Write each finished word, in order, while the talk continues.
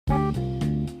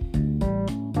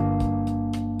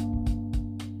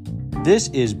This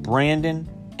is Brandon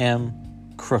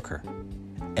M. Crooker,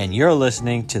 and you're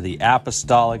listening to the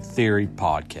Apostolic Theory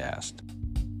Podcast.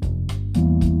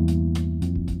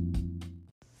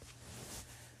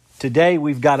 Today,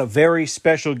 we've got a very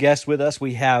special guest with us.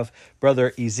 We have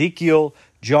Brother Ezekiel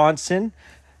Johnson.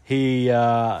 He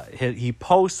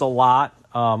posts a lot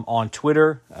on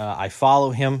Twitter. I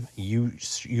follow him. You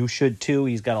should too.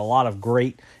 He's got a lot of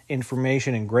great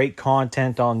information and great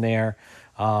content on there.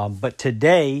 But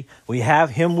today we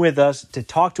have him with us to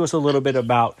talk to us a little bit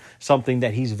about something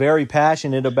that he's very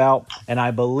passionate about, and I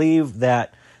believe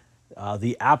that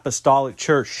the Apostolic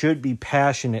Church should be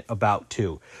passionate about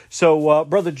too. So,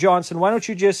 Brother Johnson, why don't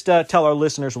you just tell our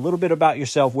listeners a little bit about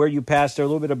yourself, where you pastor, a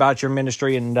little bit about your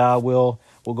ministry, and we'll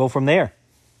go from there.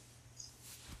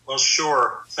 Well,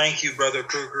 sure. Thank you, Brother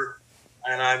Kruger,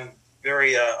 and I'm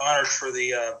very honored for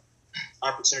the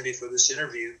opportunity for this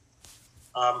interview.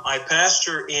 I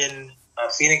pastor in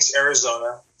Phoenix,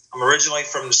 Arizona. I'm originally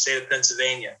from the state of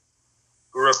Pennsylvania.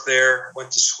 Grew up there,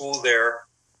 went to school there,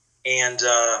 and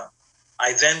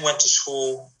I then went to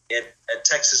school at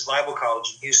Texas Bible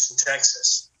College in Houston,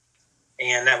 Texas.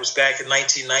 And that was back in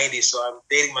 1990, so I'm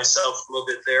dating myself a little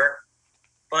bit there.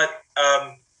 But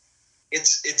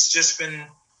it's just been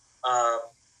a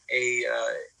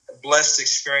blessed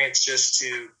experience just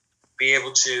to be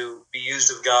able to be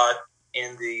used of God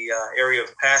in the area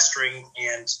of pastoring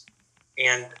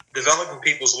and developing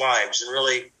people's lives and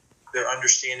really their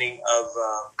understanding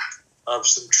of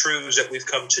some truths that we've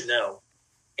come to know.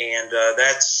 And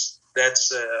that's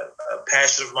a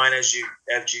passion of mine, as you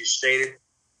stated.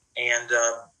 And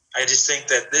I just think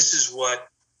that this is what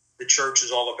the church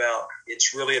is all about.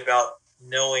 It's really about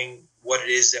knowing what it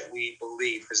is that we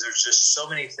believe, because there's just so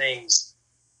many things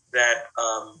that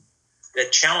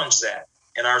that challenge that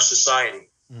in our society.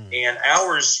 And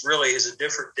ours really is a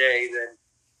different day than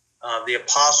the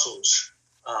apostles,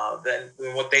 than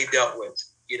what they dealt with.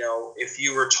 You know, if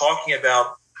you were talking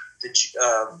about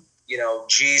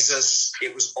Jesus,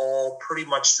 it was all pretty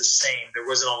much the same. There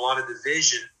wasn't a lot of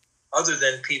division, other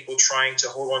than people trying to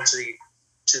hold on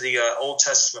to the Old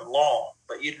Testament law.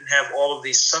 But you didn't have all of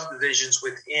these subdivisions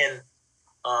within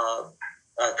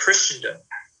Christendom,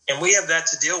 and we have that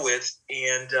to deal with,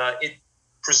 and it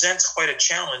presents quite a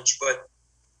challenge. But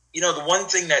you know, the one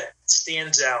thing that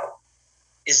stands out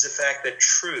is the fact that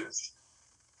truth,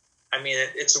 I mean,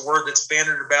 it's a word that's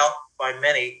bandied about by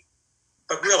many,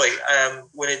 but really,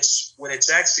 when it's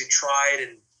actually tried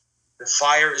and the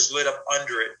fire is lit up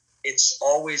under it, it's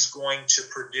always going to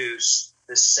produce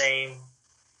the same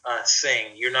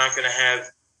thing. You're not going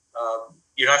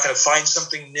to find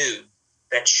something new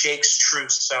that shakes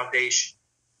truth's foundation.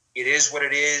 It is what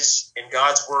it is, and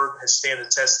God's word has stand the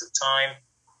test of time,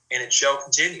 and it shall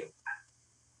continue.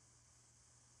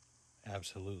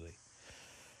 Absolutely.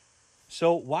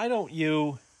 So why don't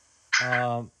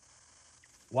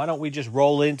we just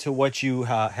roll into what you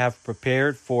have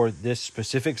prepared for this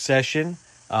specific session?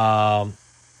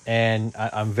 And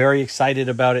I'm very excited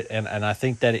about it, and I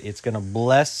think that it's going to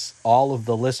bless all of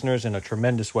the listeners in a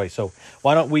tremendous way. So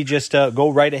why don't we just go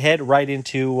right ahead, right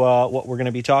into what we're going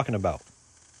to be talking about?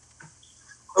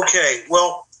 Okay.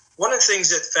 Well, one of the things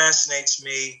that fascinates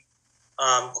me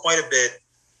quite a bit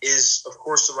is, of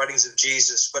course, the writings of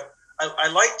Jesus. But I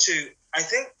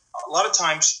think a lot of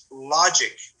times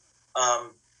logic,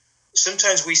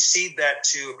 sometimes we cede that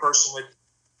to a person with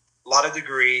a lot of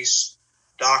degrees,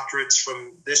 doctorates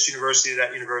from this university to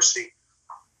that university.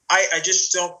 I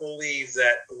just don't believe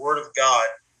that the Word of God,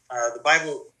 the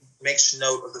Bible makes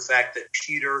note of the fact that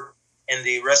Peter and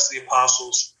the rest of the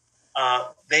apostles,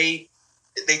 they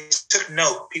took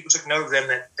note. People took note of them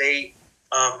that they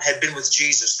had been with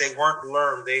Jesus. They weren't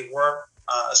learned. They weren't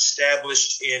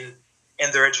established in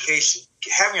their education.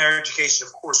 Having our education,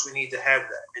 of course, we need to have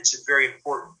that. It's very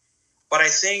important. But I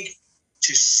think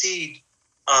to seed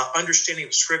understanding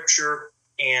of Scripture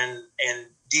and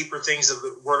deeper things of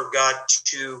the Word of God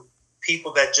to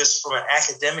people that just from an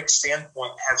academic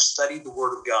standpoint have studied the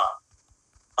Word of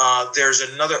God, there's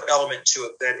another element to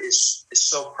it that is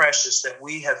so precious that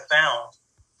we have found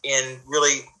in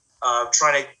really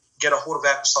trying to get a hold of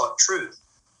apostolic truth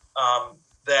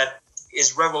that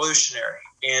is revolutionary,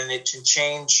 and it can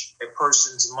change a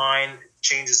person's mind,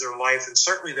 changes their life, and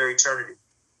certainly their eternity.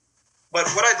 But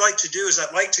what I'd like to do is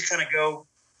I'd like to kind of go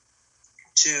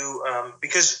to,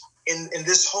 because in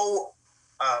this whole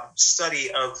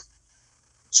study of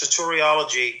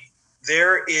soteriology,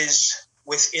 there is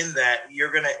within that,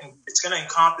 it's going to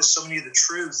encompass so many of the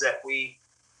truths that we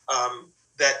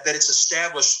that it's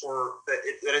established or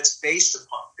that it's based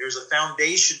upon. There's a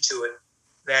foundation to it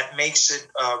that makes it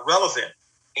relevant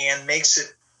and makes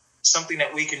it something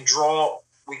that we can draw.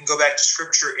 We can go back to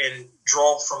Scripture and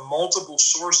draw from multiple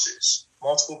sources,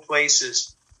 multiple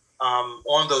places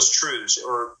on those truths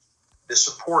or the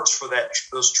supports for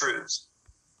those truths.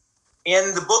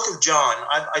 In the book of John,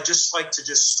 I just like to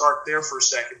just start there for a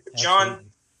second. But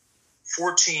John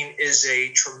 14 is a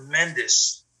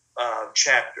tremendous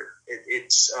chapter.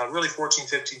 It's really 14,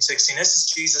 15, 16. This is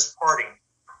Jesus parting.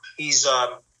 He's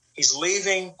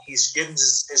leaving. He's getting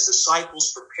his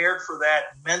disciples prepared for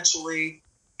that mentally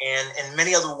and in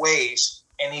many other ways.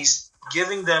 And he's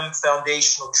giving them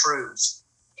foundational truths.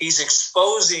 He's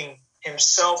exposing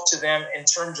himself to them in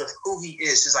terms of who he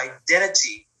is. His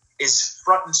identity is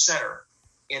front and center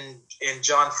in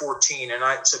John 14. And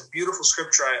it's a beautiful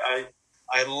scripture.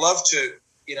 I love to,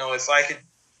 if I could,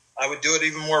 I would do it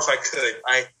even more if I could.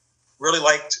 I really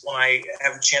liked when I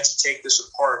have a chance to take this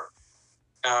apart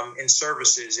in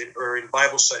services or in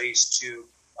Bible studies to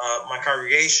my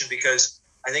congregation, because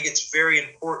I think it's very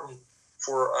important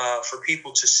for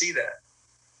people to see that.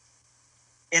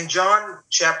 In John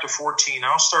chapter 14,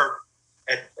 I'll start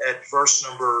at verse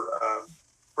number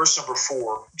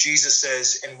 4. Jesus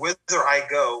says, "And whither I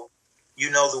go, you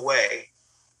know the way."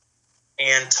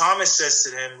 And Thomas says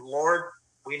to him, "Lord,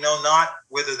 we know not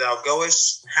whither thou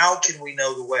goest. How can we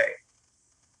know the way?"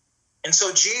 And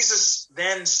so Jesus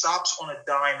then stops on a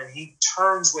dime and he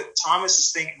turns what Thomas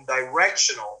is thinking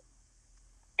directional,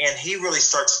 and he really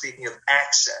starts speaking of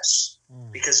access,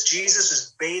 because Jesus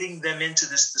is baiting them into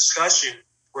this discussion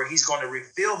where he's going to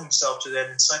reveal himself to them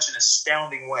in such an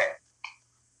astounding way.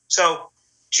 So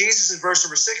Jesus in verse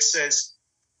number 6 says,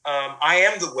 "I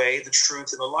am the way, the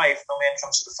truth, and the life. No man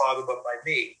comes to the Father but by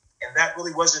me." And that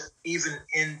really wasn't even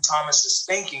in Thomas's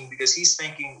thinking, because he's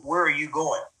thinking, where are you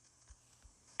going?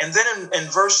 And then in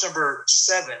verse number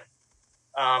 7,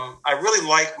 I really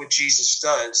like what Jesus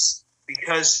does,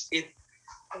 because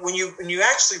when you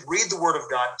actually read the Word of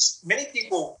God, many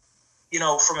people,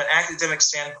 from an academic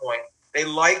standpoint, they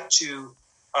like to,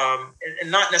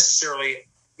 and not necessarily,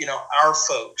 our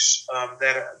folks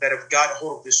that have got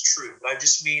hold of this truth. I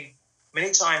just mean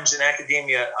many times in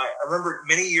academia. I remember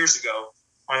many years ago,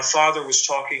 my father was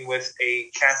talking with a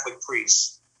Catholic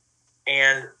priest,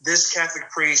 and this Catholic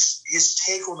priest, his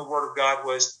take on the Word of God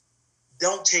was,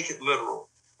 don't take it literal.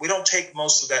 We don't take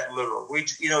most of that literal.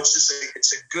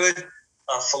 It's a good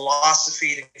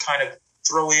philosophy to kind of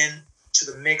throw in to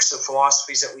the mix of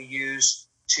philosophies that we use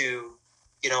to,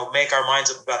 make our minds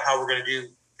up about how we're going to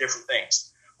do different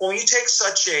things. Well, when you take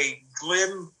such a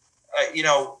glim,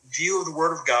 view of the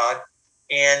Word of God,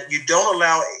 and you don't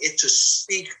allow it to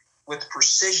speak with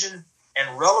precision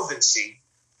and relevancy,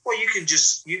 well,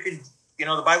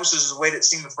 the Bible says there's a way that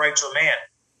seemeth right to a man,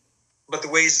 but the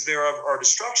ways thereof are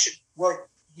destruction. Well,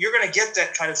 you're going to get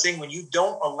that kind of thing when you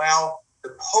don't allow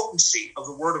the potency of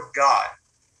the Word of God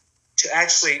to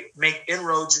actually make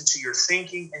inroads into your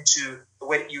thinking, into the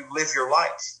way that you live your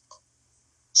life.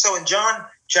 So in John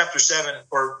chapter 7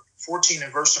 or 14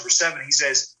 and verse number 7,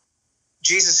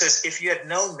 Jesus says, "If you had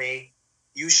known me,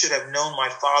 you should have known my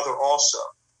Father also."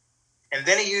 And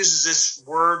then he uses this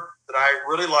word that I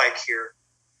really like here,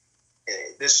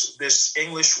 this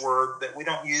English word that we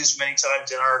don't use many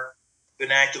times in our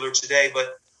vernacular today,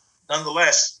 but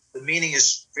nonetheless, the meaning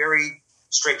is very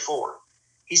straightforward.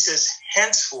 He says,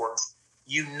 "Henceforth,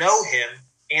 you know him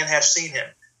and have seen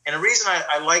him." And the reason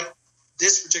I like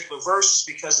this particular verse is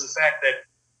because of the fact that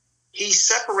he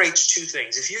separates two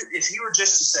things. If you were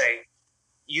just to say,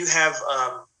 you have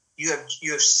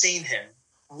seen him,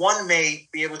 one may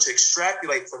be able to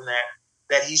extrapolate from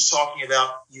that he's talking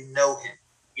about you know him.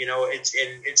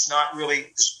 It's not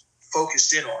really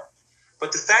focused in on.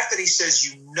 But the fact that he says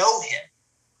you know him,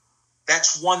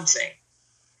 that's one thing.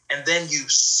 And then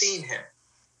you've seen him,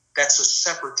 that's a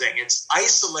separate thing. It's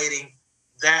isolating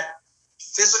that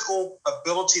physical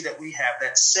ability that we have,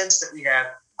 that sense that we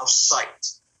have of sight.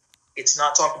 It's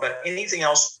not talking about anything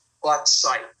else but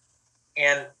sight.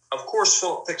 And of course,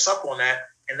 Philip picks up on that.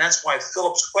 And that's why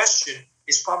Philip's question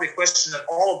is probably a question that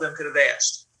all of them could have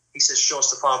asked. He says, "Show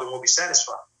us the Father and we'll be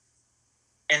satisfied."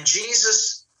 And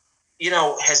Jesus,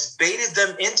 has baited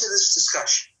them into this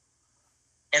discussion.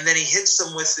 And then he hits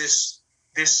them with this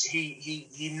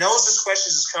he knows this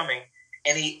question is coming,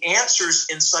 and he answers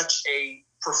in such a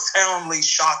profoundly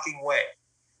shocking way.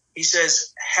 He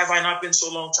says, "Have I not been so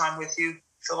long time with you,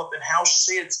 Philip, and how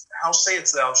sayest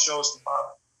thou, show us the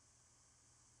Father?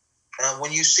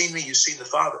 When you've seen me, you've seen the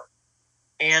Father."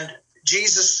 And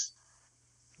Jesus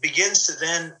begins to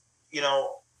then,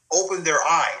 open their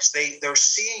eyes. They're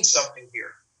seeing something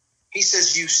here. He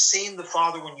says, "You've seen the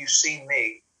Father when you've seen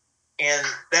me." And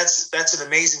that's an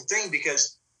amazing thing,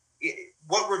 because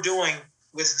what we're doing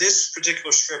with this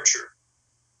particular scripture,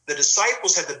 the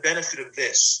disciples had the benefit of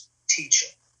this teaching.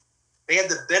 They had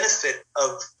the benefit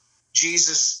of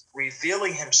Jesus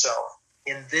revealing himself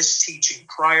in this teaching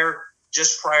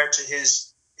just prior to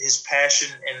his passion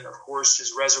and, of course,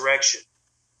 his resurrection.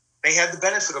 They had the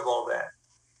benefit of all that.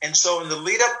 And so in the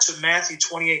lead up to Matthew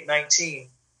 28:19,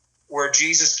 where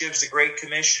Jesus gives the Great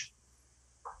Commission,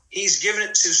 he's given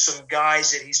it to some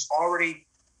guys that he's already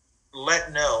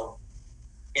let know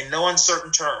in no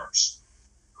uncertain terms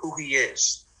who he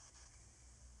is.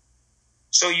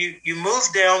 So you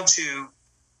move down to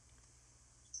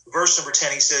verse number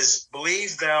 10. He says,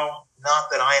 "Believe thou not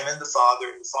that I am in the Father,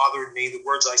 and the Father in me. The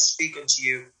words I speak unto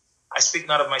you, I speak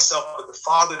not of myself, but the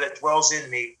Father that dwells in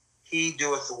me, he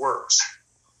doeth the works.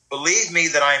 Believe me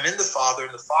that I am in the Father,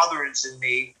 and the Father is in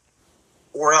me,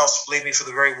 or else believe me for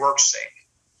the very work's sake."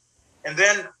 And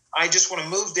then I just want to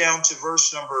move down to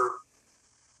verse number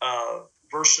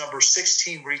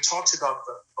 16, where he talks about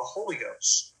the Holy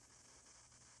Ghost.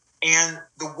 And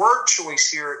the word choice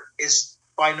here is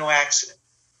by no accident.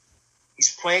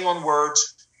 He's playing on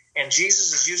words, and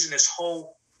Jesus is using this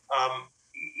whole,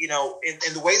 in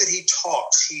the way that he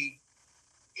talks, he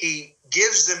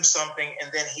gives them something,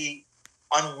 and then he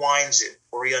unwinds it,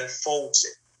 or he unfolds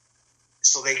it,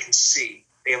 so they can see,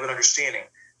 they have an understanding.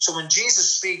 So when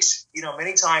Jesus speaks,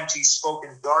 many times he's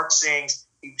spoken dark sayings,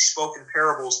 he's spoken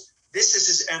parables. This is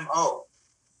his MO.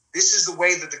 This is the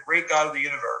way that the great God of the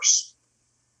universe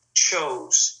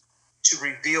chose to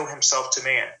reveal himself to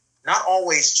man. Not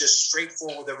always just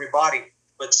straightforward with everybody,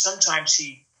 but sometimes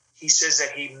he says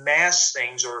that he masked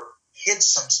things or hid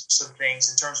some things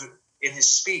in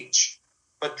his speech.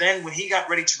 But then when he got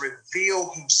ready to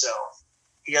reveal himself,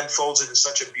 he unfolds it in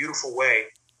such a beautiful way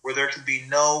where there can be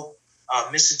no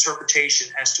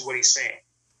misinterpretation as to what he's saying.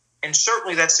 And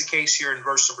certainly that's the case here in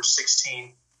verse number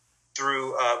 16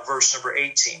 through verse number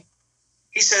 18.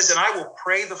 He says, "And I will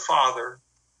pray the Father,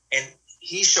 and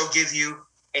he shall give you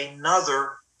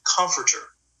another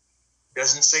comforter." He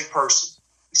doesn't say person.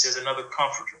 He says another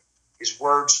comforter. His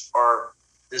words are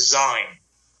designed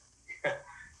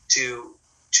to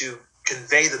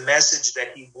convey the message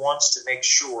that he wants to make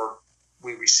sure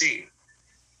we receive.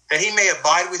 "That he may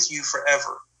abide with you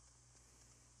forever,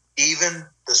 even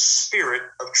the Spirit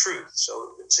of truth."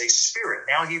 So it's a spirit.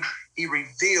 Now he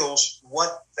reveals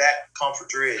what that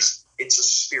comforter is. It's a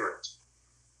spirit.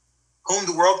 "Whom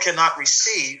the world cannot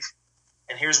receive,"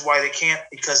 and here's why they can't: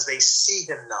 "because they see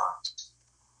him not,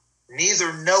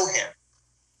 neither know him."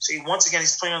 See, once again,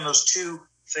 he's playing on those two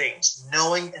things,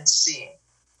 knowing and seeing.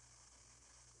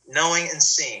 Knowing and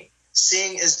seeing.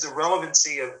 Seeing is the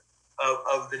relevancy of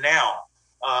the now.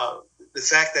 The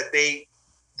fact that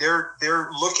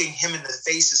they're looking him in the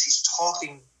face as he's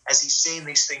talking, as he's saying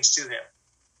these things to him.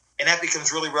 And that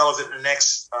becomes really relevant in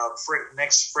the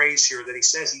next phrase here that he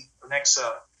says,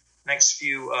 next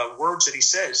few words that he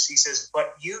says. He says,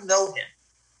 "But you know him,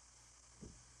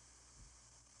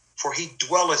 for he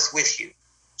dwelleth with you."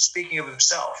 Speaking of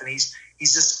himself, and he's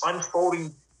just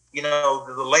unfolding,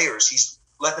 the layers. He's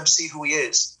letting them see who he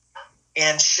is,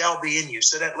 "and shall be in you."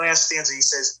 So that last stanza, he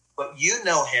says, "But you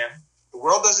know him." The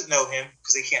world doesn't know him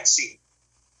because they can't see him.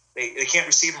 They can't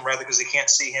receive him, rather, because they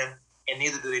can't see him, and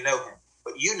neither do they know him.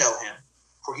 "But you know him,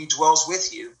 for he dwells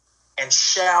with you, and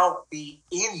shall be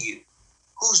in you."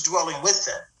 Who's dwelling with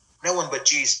them? No one but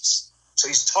Jesus. So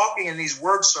he's talking in these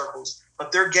word circles,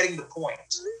 but they're getting the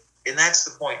point. And that's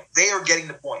the point. They are getting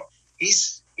the point.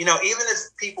 Even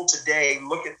if people today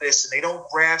look at this and they don't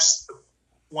grasp the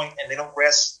point and they don't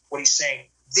grasp what he's saying,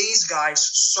 these guys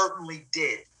certainly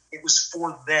did. It was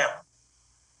for them.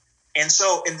 And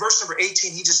so in verse number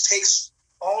 18, he just takes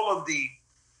all of the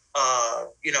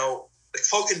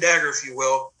cloak and dagger, if you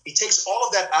will. He takes all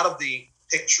of that out of the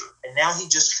picture, and now he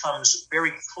just comes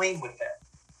very clean with that,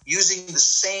 using the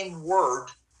same word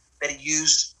that he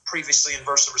used previously in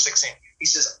verse number 16. He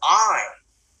says, "I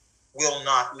will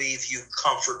not leave you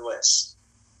comfortless.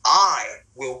 I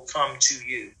will come to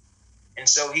you." And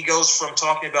so he goes from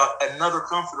talking about another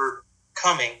comforter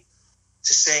coming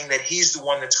to saying that he's the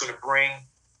one that's going to bring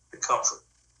the comfort.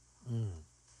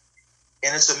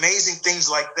 And it's amazing things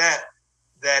like that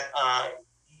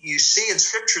you see in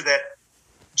Scripture, that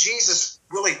Jesus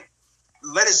really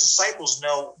let his disciples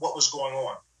know what was going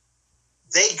on.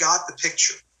 They got the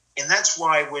picture. And that's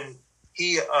why when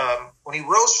he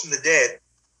rose from the dead,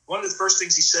 one of the first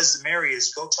things he says to Mary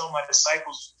is, "Go tell my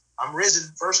disciples I'm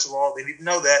risen." First of all, they need to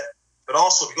know that, but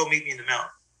also to go meet me in the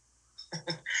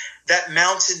mountain. That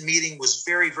mountain meeting was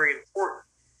very, very important.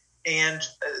 And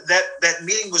that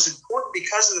meeting was important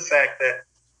because of the fact that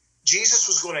Jesus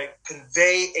was going to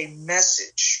convey a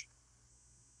message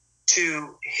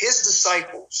to his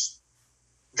disciples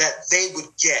that they would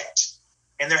get.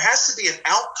 And there has to be an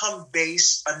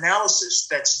outcome-based analysis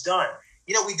that's done.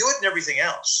 You know, we do it in everything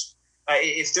else.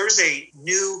 If there's a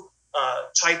new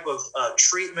type of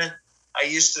treatment, I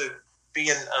used to be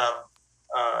in,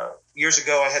 years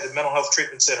ago, I had the mental health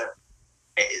treatment center.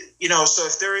 You know, so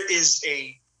if there is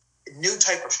a new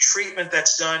type of treatment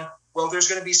that's done, well, there's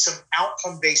going to be some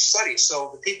outcome-based studies.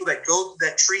 So the people that go to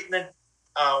that treatment,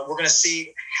 we're going to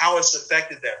see how it's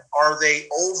affected them. Are they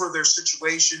over their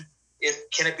situation?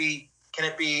 Can it be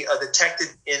detected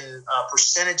in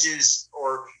percentages,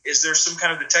 or is there some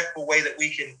kind of detectable way that we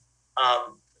can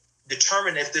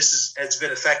determine if this has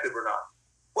been effective or not?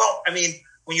 Well, I mean,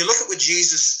 when you look at what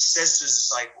Jesus says to his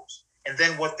disciples, and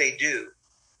then what they do,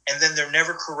 and then they're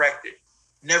never corrected,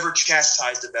 never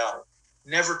chastised about it,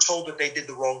 never told that they did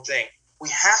the wrong thing, we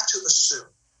have to assume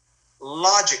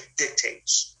logic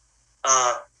dictates,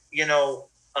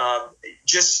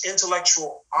 just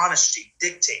intellectual honesty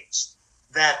dictates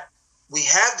that we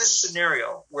have this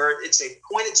scenario where it's a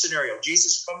pointed scenario.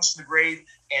 Jesus comes from the grave,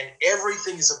 and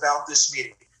everything is about this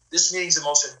meeting. This meeting is the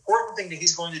most important thing that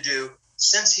he's going to do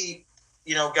since he,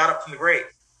 got up from the grave.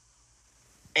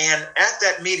 And at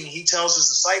that meeting, he tells his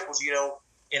disciples,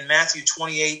 in Matthew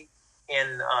 28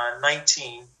 and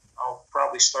 19, I'll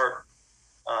probably start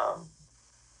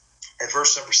at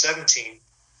verse number 17.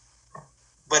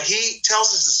 But he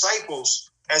tells his disciples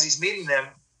as he's meeting them,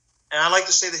 and I like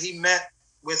to say that he met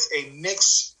with a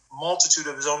mixed multitude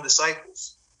of his own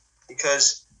disciples,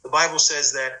 because the Bible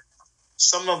says that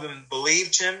some of them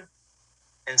believed him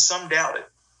and some doubted,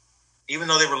 even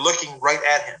though they were looking right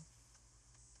at him.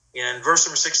 In verse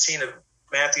number 16 of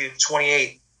Matthew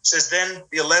 28, says, Then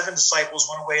the 11 disciples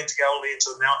went away into Galilee,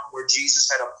 into the mountain where Jesus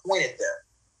had appointed them.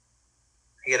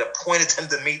 He had appointed them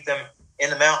to meet them in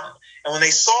the mountain. And when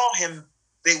they saw him,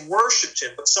 they worshipped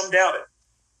him, but some doubted.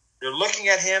 They're looking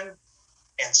at him,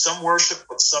 and some worshiped,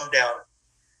 but some doubted.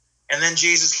 And then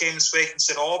Jesus came and spake and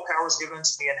said, All power is given unto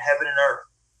me in heaven and earth.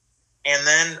 And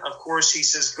then, of course, he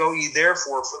says, Go ye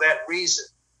therefore for that reason,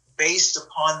 based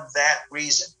upon that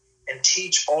reason, and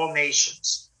teach all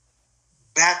nations,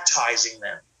 baptizing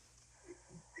them.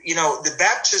 The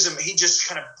baptism, he just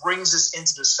kind of brings us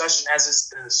into discussion as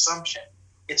it's an assumption.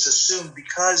 It's assumed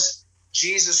because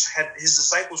Jesus his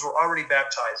disciples were already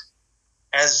baptized,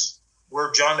 as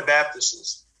were John the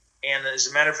Baptist. And as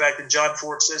a matter of fact, in John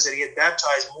 4, it says that he had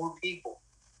baptized more people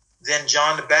than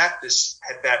John the Baptist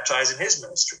had baptized in his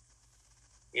ministry.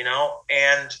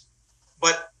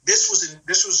 But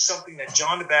this was something that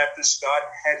John the Baptist, God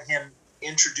had him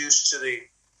introduced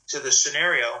to the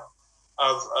scenario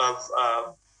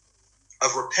of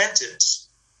repentance.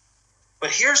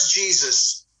 But here's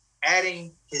Jesus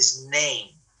adding his name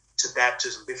to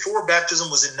baptism. Before,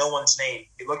 baptism was in no one's name.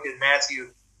 You look at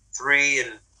Matthew 3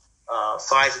 and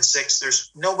 5 and 6.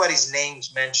 There's nobody's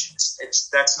names mentioned.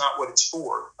 That's not what it's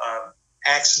for.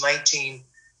 Acts 19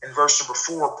 and verse number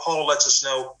 4, Paul lets us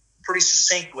know pretty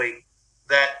succinctly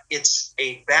that it's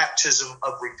a baptism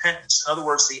of repentance. In other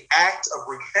words, the act of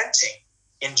repenting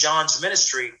in John's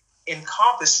ministry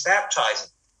encompassed baptizing.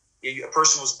 A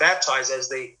person was baptized as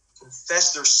they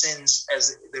confessed their sins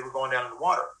as they were going down in the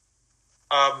water.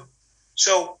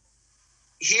 So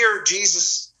here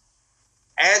Jesus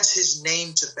adds his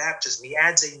name to baptism. He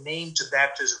adds a name to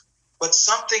baptism, but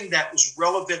something that was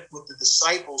relevant with the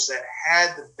disciples that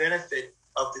had the benefit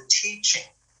of the teaching,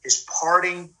 his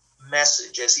parting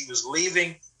message. As he was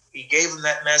leaving, he gave them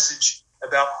that message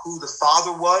about who the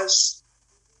Father was,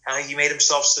 how he made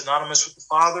himself synonymous with the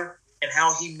Father, and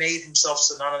how he made himself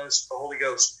synonymous with the Holy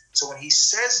Ghost. So when he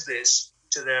says this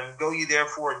to them, Go ye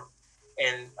therefore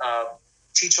and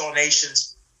teach all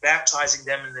nations, baptizing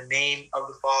them in the name of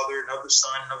the Father and of the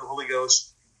Son and of the Holy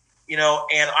Ghost. And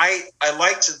I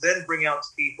like to then bring out to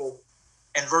people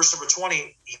in verse number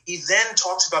 20, he then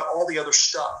talks about all the other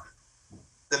stuff.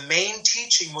 The main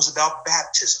teaching was about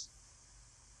baptism.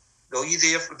 Go ye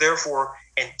therefore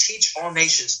and teach all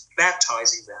nations,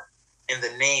 baptizing them in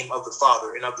the name of the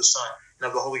Father and of the Son and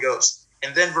of the Holy Ghost.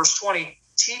 And then verse 20,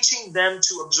 teaching them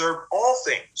to observe all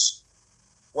things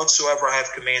whatsoever I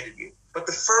have commanded you. But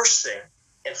the first thing,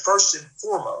 and first and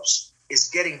foremost, is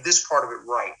getting this part of it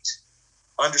right.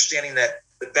 Understanding that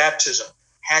the baptism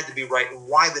had to be right and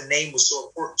why the name was so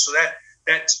important. So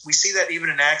that we see that even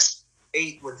in Acts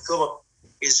 8 when Philip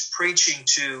is preaching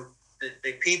to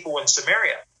the people in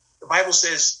Samaria. The Bible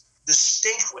says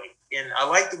distinctly, and I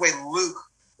like the way Luke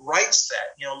writes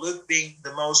that, Luke being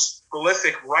the most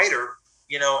prolific writer,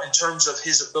 in terms of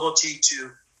his ability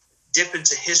to dip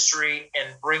into history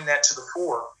and bring that to the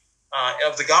fore.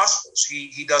 of the Gospels.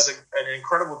 He does an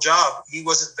incredible job. He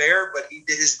wasn't there, but he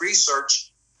did his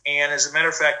research. And as a matter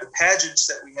of fact, the pageants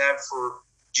that we have for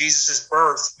Jesus'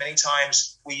 birth, many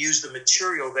times we use the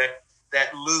material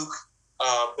that Luke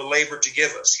belabored to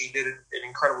give us. He did an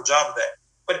incredible job of that.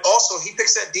 But also, he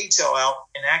picks that detail out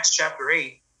in Acts chapter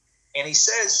 8, and he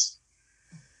says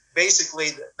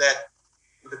basically that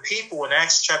the people in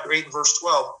Acts chapter 8 and verse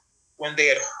 12, when they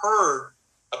had heard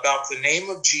about the name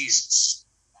of Jesus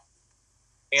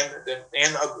and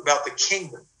about the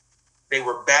kingdom, they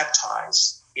were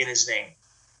baptized in his name.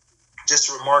 Just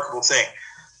a remarkable thing,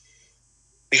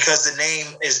 because the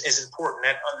name is important.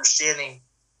 That understanding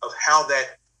of how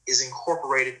that is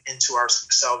incorporated into our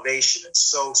salvation, it's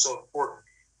so important.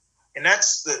 And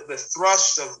that's the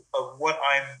thrust of what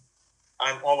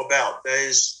I'm all about. That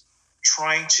is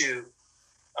trying to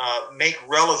make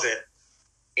relevant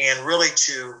and really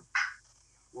to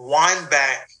wind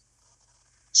back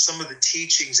some of the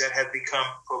teachings that have become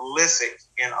prolific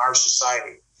in our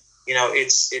society. You know,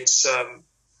 it's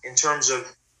in terms of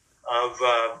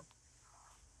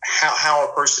how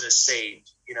a person is saved.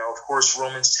 You know, of course,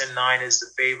 Romans 10:9 is the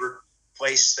favorite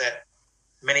place that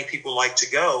many people like to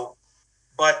go,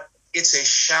 but it's a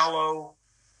shallow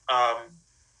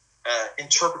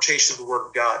interpretation of the Word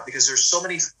of God, because there's so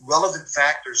many relevant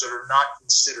factors that are not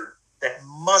considered that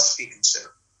must be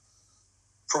considered.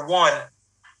 For one,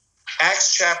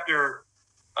 Acts chapter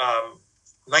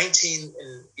 19,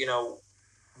 and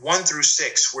 1 through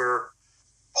 6, where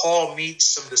Paul meets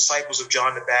some disciples of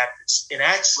John the Baptist, and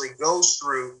actually goes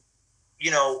through,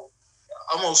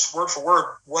 almost word for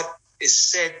word what is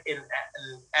said in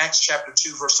Acts chapter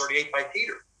 2, verse 38 by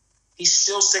Peter. He's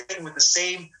still sticking with the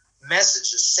same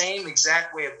message, the same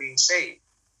exact way of being saved.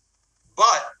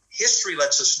 But history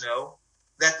lets us know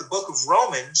that the book of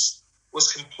Romans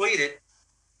was completed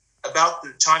about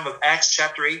the time of Acts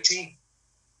chapter 18.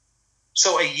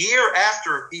 So a year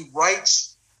after he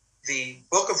writes the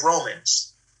book of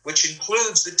Romans, which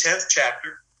includes the 10th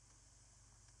chapter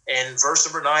and verse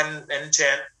number 9 and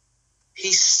 10,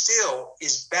 he still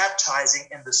is baptizing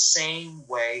in the same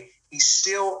way. He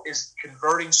still is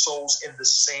converting souls in the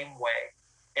same way.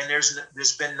 And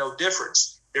there's been no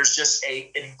difference. There's just an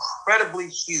incredibly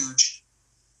huge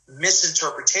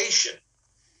misinterpretation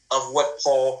of what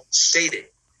Paul stated.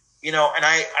 And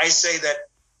I say that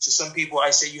to some people,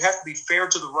 I say you have to be fair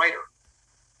to the writer.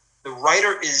 The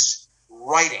writer is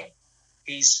writing.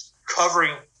 He's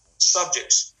covering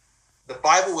subjects. The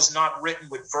Bible was not written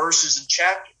with verses and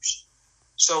chapters.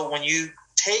 So when you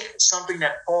take something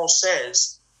that Paul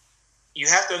says, you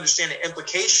have to understand the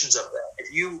implications of that.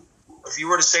 If you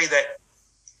were to say that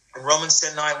in Romans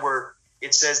 10:9, where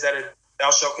it says that if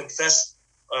thou shalt confess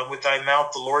with thy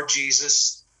mouth the Lord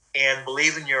Jesus and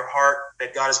believe in your heart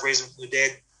that God has raised him from the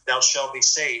dead, thou shalt be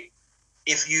saved.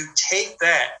 If you take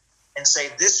that and say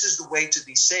this is the way to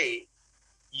be saved,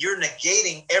 you're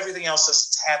negating everything else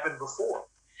that's happened before.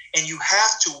 And you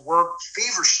have to work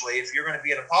feverishly, if you're going to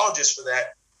be an apologist for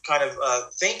that kind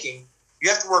of thinking, you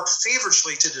have to work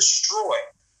feverishly to destroy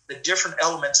the different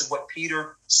elements of what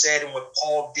Peter said and what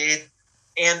Paul did.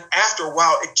 And after a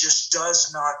while, it just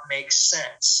does not make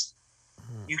sense.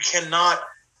 You cannot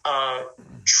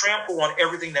trample on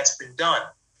everything that's been done.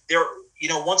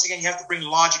 Once again, you have to bring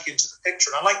logic into the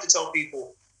picture. And I like to tell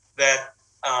people that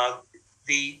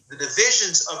the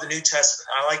divisions of the New Testament,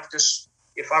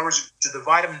 if I was to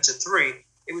divide them into three,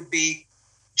 it would be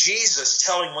Jesus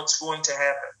telling what's going to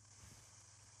happen.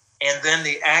 And then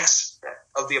the Acts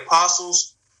of the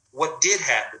Apostles, what did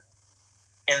happen.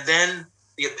 And then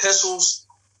the epistles,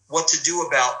 what to do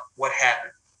about what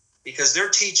happened. Because they're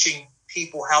teaching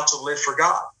people how to live for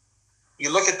God.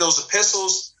 You look at those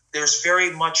epistles, there's very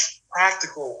much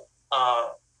practical,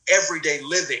 everyday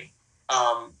living,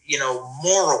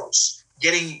 morals,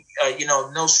 getting,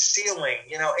 no stealing.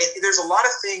 There's a lot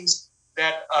of things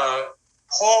that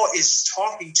Paul is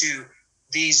talking to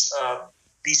these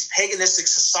paganistic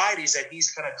societies that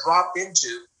he's kind of dropped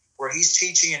into, where he's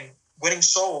teaching and winning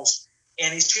souls,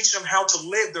 and he's teaching them how to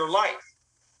live their life.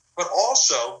 But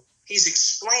also, he's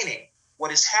explaining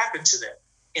what has happened to them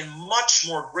in much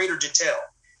more greater detail.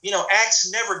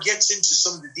 Acts never gets into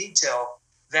some of the detail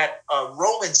that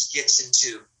Romans gets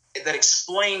into, that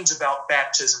explains about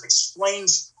baptism,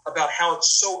 explains about how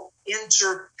it's so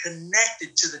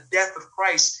interconnected to the death of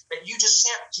Christ that you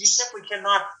simply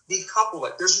cannot decouple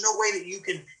it. There's no way that you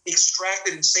can extract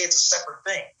it and say it's a separate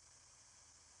thing.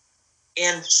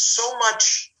 And so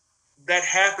much that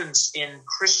happens in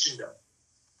Christendom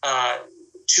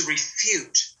to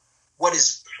refute what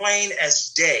is plain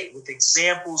as day, with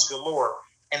examples galore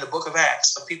in the book of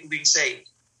Acts of people being saved.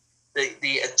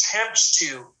 The attempts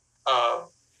to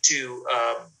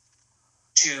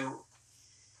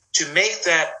to make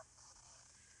that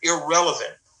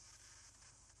irrelevant.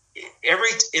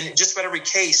 In just about every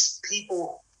case,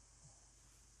 people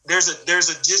there's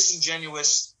a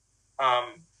disingenuous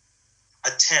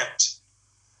attempt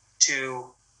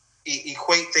to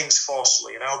equate things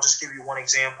falsely, and I'll just give you one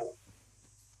example.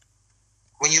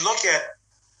 When you look at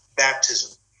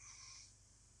baptism,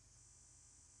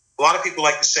 a lot of people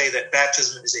like to say that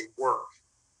baptism is a work.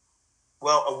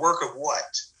 Well, a work of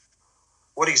what?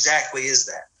 What exactly is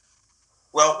that?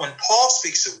 Well, when Paul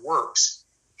speaks of works,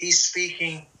 he's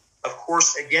speaking, of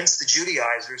course, against the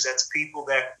Judaizers. That's people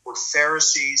that were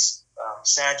Pharisees,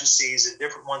 Sadducees, and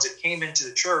different ones that came into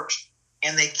the church,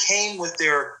 and they came with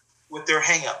their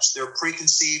hang-ups, their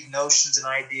preconceived notions and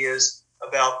ideas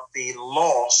about the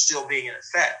law still being in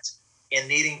effect and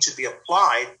needing to be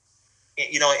applied,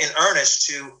 in earnest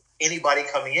to anybody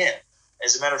coming in.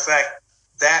 As a matter of fact,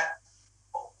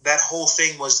 that whole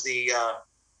thing was the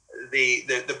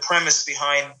premise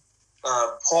behind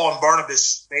Paul and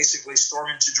Barnabas basically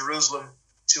storming to Jerusalem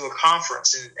to a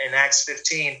conference in Acts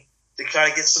 15 to kind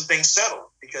of get some things settled,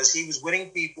 because he was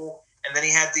winning people, and then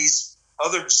he had these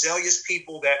other zealous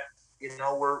people that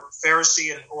were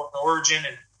Pharisee in origin,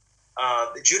 and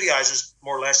the Judaizers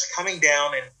more or less coming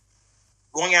down and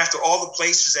going after all the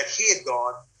places that he had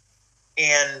gone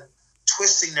and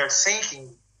twisting their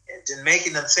thinking and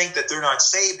making them think that they're not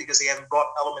saved because they haven't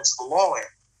brought elements of the law in.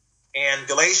 And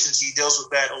Galatians, he deals with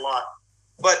that a lot.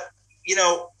 But,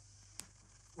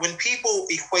 when people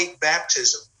equate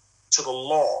baptism to the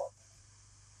law,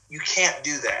 you can't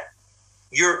do that.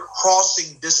 You're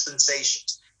crossing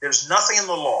dispensations. There's nothing in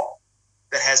the law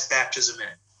that has baptism in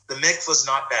it. The mikvah is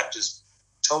not baptism.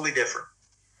 Totally different.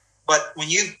 But when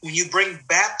you bring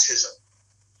baptism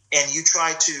and you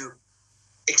try to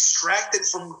extract it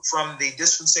from the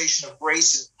dispensation of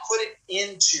grace and put it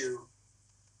into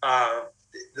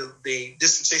the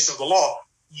dispensation of the law,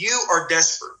 you are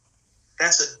desperate.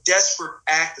 That's a desperate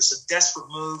act. It's a desperate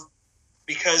move,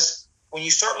 because when you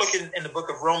start looking in the book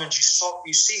of Romans,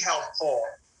 you see how Paul,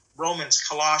 Romans,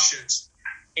 Colossians,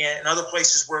 and other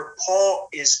places where Paul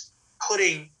is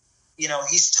putting,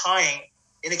 he's tying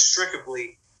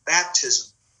inextricably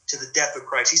baptism to the death of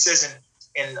Christ. He says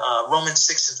in Romans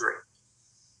 6:3,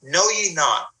 "Know ye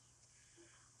not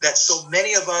that so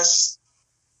many of us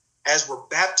as were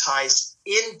baptized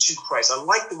into Christ," I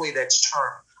like the way that's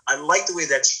termed. I like the way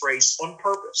that's phrased, on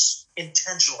purpose,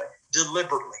 intentionally,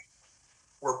 deliberately.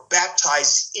 We're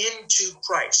baptized into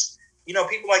Christ.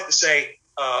 People like to say,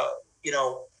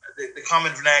 the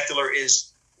common vernacular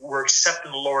is, we're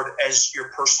accepting the Lord as your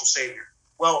personal Savior.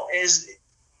 Well, as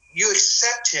you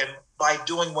accept him by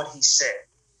doing what he said.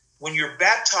 When you're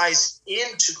baptized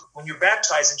in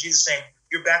Jesus' name,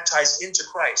 you're baptized into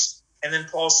Christ. And then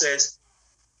Paul says,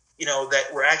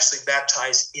 that we're actually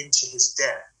baptized into his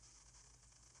death.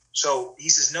 So he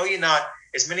says, "Know ye not,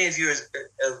 as many of you as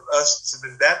us have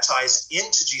been baptized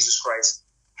into Jesus Christ,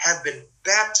 have been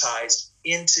baptized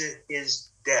into his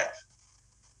death."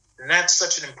 And that's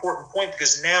such an important point,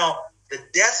 because now the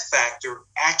death factor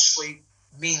actually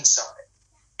means something.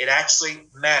 It actually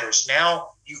matters.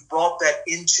 Now you've brought that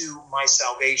into my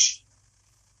salvation.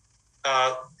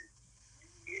 A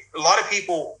lot of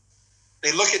people,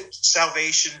 they look at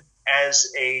salvation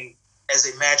as a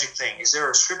magic thing. Is there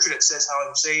a scripture that says how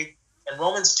I'm saved? And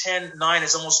Romans 10:9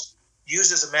 is almost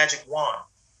used as a magic wand,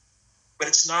 but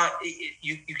it's not.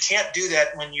 You can't do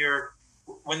that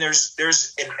when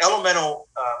there's an elemental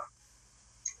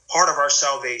part of our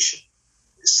salvation,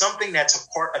 something that's a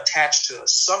part attached to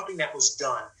us, something that was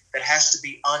done that has to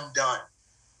be undone,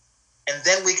 and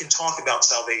then we can talk about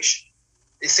salvation.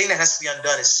 The thing that has to be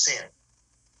undone is sin.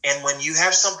 And when you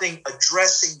have something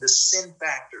addressing the sin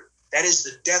factor, that is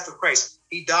the death of Christ.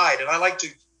 He died. And I like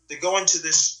to go into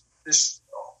this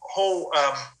whole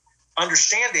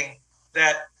understanding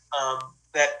that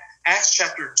Acts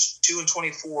chapter 2 and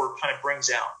 24 kind of brings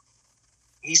out.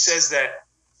 He says that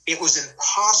it was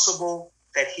impossible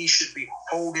that he should be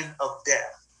holden of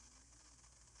death.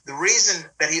 The reason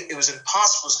that it was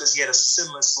impossible is because he had a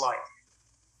sinless life.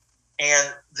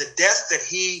 And the death that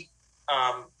he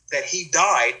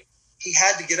died, he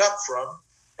had to get up from,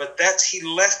 but he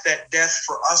left that death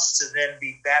for us to then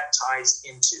be baptized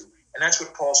into. And that's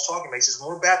what Paul's talking about. He says, when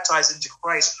we're baptized into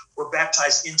Christ, we're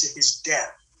baptized into his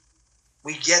death.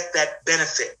 We get that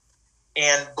benefit.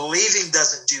 And believing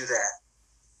doesn't do that.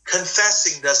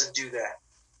 Confessing doesn't do that.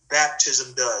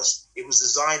 Baptism does. It was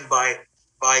designed by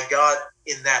God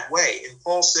in that way. And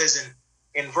Paul says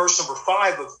in verse number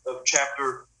 5 of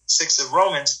chapter 6 of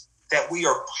Romans that we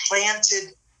are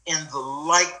planted in the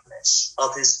likeness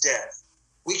of his death.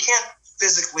 We can't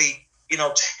physically, be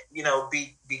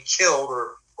killed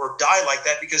or die like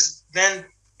that, because then,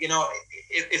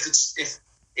 if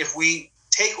we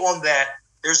take on that,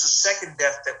 there's a second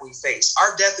death that we face.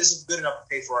 Our death isn't good enough to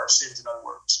pay for our sins, in other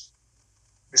words.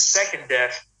 The second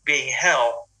death, being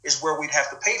hell, is where we'd have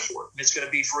to pay for it, and it's going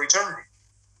to be for eternity.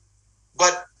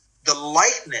 But the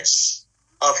likeness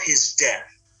of his death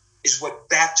is what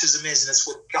baptism is, and it's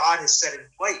what God has set in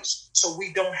place. So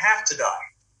we don't have to die.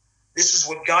 This is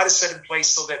what God has set in place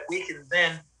so that we can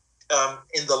then,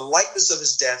 in the likeness of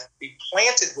his death, be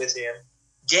planted with him,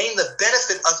 gain the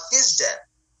benefit of his death,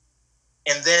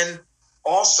 and then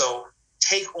also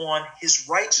take on his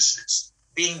righteousness,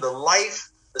 being the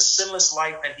life, the sinless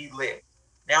life that he lived.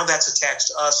 Now that's attached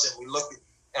to us, and we look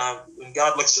at, when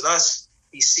God looks at us,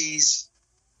 he sees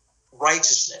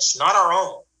righteousness, not our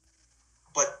own,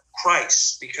 but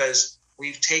Christ, because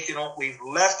we've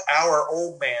left our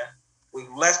old man, we've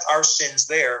left our sins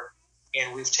there,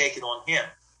 and we've taken on him.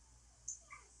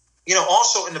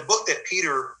 Also in the book that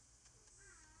Peter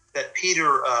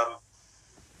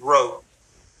wrote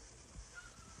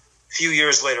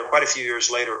quite a few years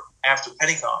later, after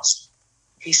Pentecost,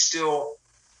 he's still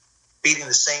beating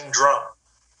the same drum.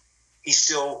 He's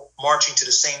still marching to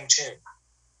the same tune.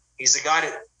 He's the guy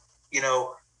that,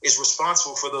 is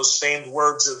responsible for those famed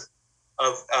words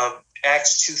of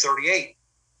Acts 2:38,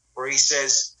 where he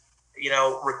says,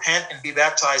 repent and be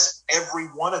baptized, every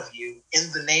one of you,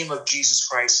 in the name of Jesus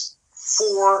Christ,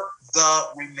 for the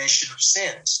remission of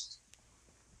sins.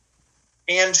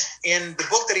 And in the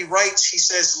book that he writes, he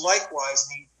says likewise,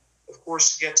 and he, of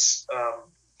course,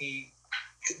 he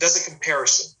does a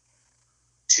comparison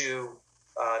to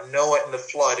Noah and the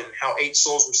flood and how 8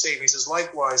 souls were saved. He says,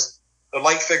 likewise, the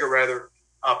like figure rather,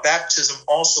 baptism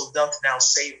also doth now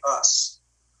save us.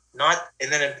 Not,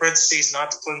 and then in parentheses,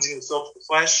 not the cleansing of the filth of the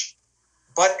flesh,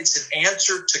 but it's an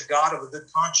answer to God of a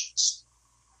good conscience.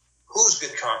 Whose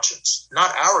good conscience?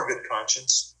 Not our good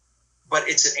conscience, but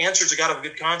it's an answer to God of a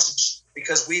good conscience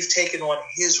because we've taken on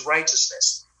his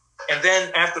righteousness. And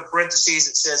then after parentheses,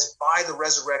 it says, by the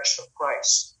resurrection of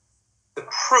Christ. The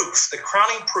proof, the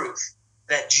crowning proof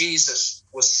that Jesus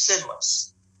was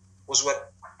sinless was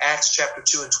what Acts chapter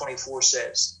 2 and 24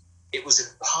 says. It was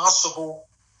impossible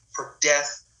for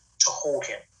death to hold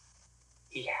him.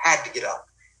 He had to get up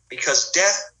because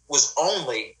death was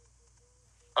only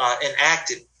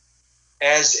enacted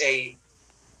as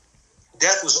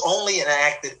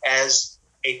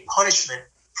a punishment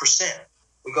for sin.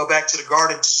 We go back to the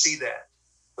garden to see that.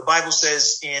 The Bible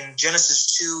says in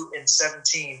Genesis 2 and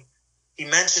 17, he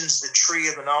mentions the tree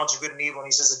of the knowledge of good and evil, and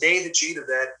he says, the day that you eat of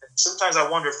that, and sometimes I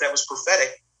wonder if that was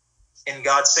prophetic in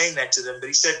God saying that to them, but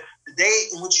he said, the day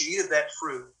in which you eat of that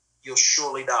fruit, you'll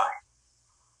surely die.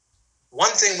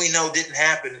 One thing we know didn't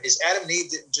happen is Adam and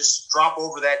Eve didn't just drop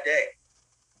over that day.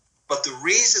 But the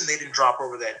reason they didn't drop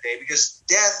over that day, because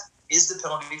death is the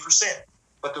penalty for sin.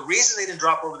 But the reason they didn't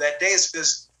drop over that day is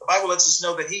because the Bible lets us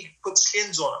know that he put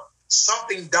skins on them.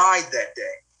 Something died that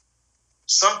day.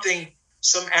 Some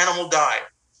animal died.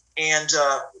 And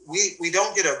we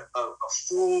don't get a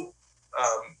full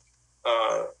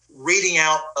reading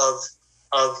out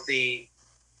of the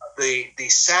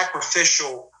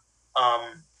sacrificial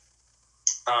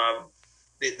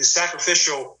the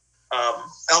sacrificial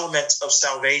elements of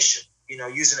salvation,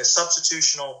 using a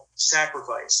substitutional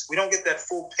sacrifice. We don't get that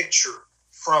full picture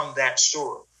from that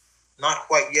story. Not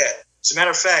quite yet. As a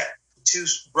matter of fact, the two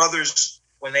brothers,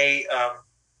 when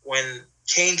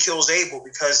Cain kills Abel,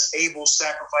 because Abel's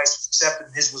sacrifice was accepted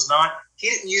and his was not, he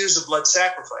didn't use a blood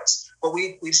sacrifice. But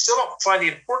we still don't find the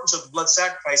importance of the blood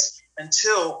sacrifice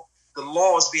until the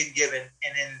law is being given.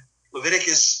 And in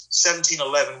Leviticus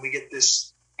 17:11, we get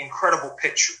this incredible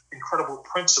picture, incredible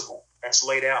principle that's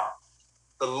laid out.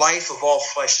 The life of all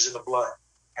flesh is in the blood,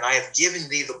 and I have given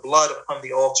thee the blood upon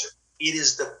the altar. It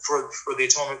is for the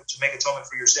atonement, to make atonement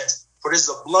for your sins. For it is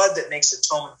the blood that makes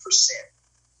atonement for sin.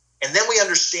 And then we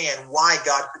understand why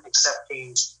God couldn't accept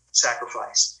Cain's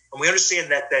sacrifice. And we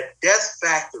understand that death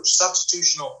factor,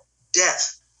 substitutional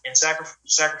death and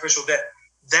sacrificial death,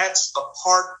 that's a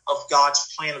part of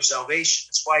God's plan of salvation.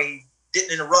 That's why he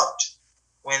didn't interrupt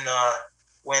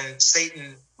when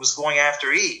Satan was going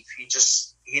after Eve. He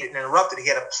didn't interrupt it. He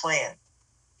had a plan.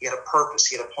 He had a purpose.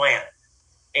 He had a plan.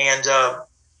 And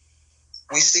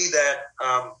we see that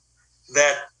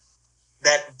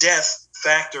death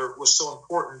factor was so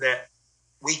important that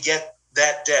we get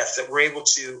that death, that we're able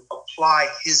to apply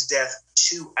his death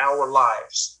to our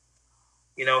lives.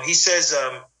 He says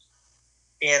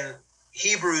in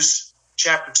Hebrews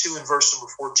chapter 2 and verse number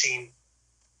 14,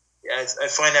 I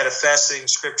find that a fascinating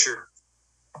scripture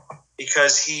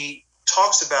because he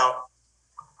talks about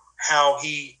how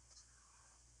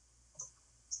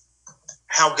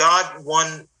God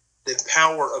won the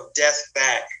power of death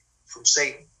back from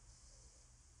Satan.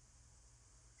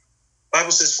 The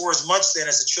Bible says, "For as much then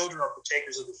as the children are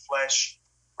partakers of the flesh,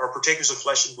 or partakers of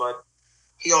flesh and blood,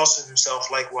 he also himself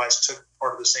likewise took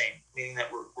part of the same," meaning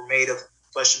that we're made of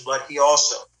flesh and blood. He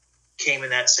also came in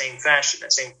that same fashion,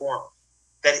 that same form,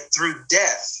 that through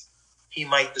death he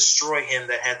might destroy him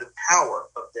that had the power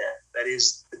of death, that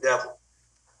is the devil.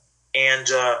 And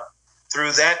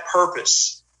through that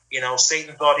purpose,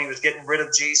 Satan thought he was getting rid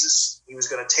of Jesus. He was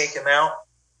going to take him out.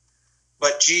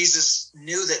 But Jesus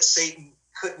knew that Satan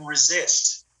couldn't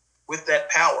resist with that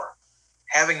power,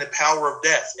 having the power of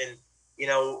death. And,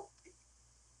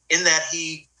 in that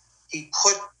he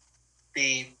put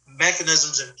the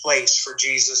mechanisms in place for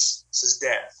Jesus'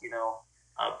 death,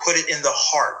 put it in the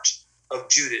heart of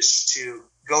Judas to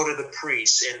go to the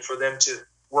priests and for them to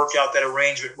work out that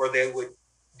arrangement where they would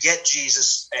get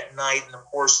Jesus at night. And of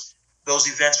course, those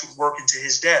events would work into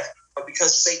his death. But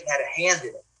because Satan had a hand in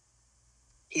it,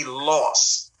 he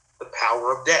lost the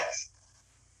power of death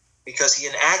because he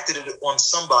enacted it on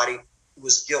somebody who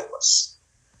was guiltless,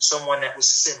 someone that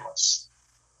was sinless.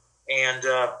 And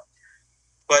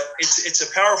but it's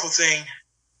a powerful thing,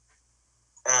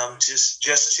 just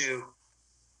to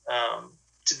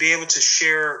be able to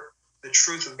share the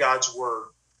truth of God's word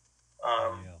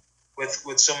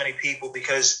with so many people,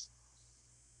 because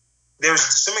there's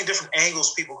so many different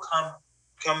angles people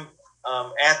come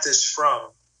at this from,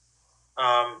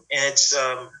 and it's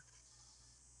the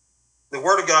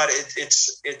word of God.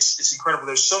 It's incredible.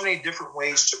 There's so many different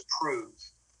ways to prove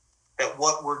that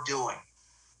what we're doing,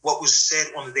 what was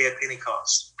said on the day of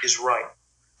Pentecost, is right.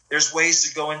 There's ways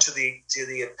to go into the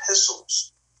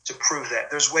epistles to prove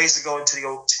that. There's ways to go into the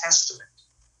Old Testament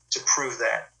to prove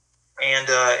that. And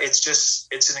it's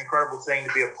an incredible thing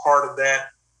to be a part of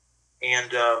that.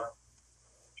 And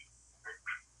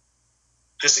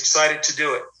just excited to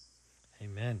do it.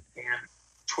 Amen. And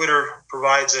Twitter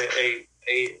provides a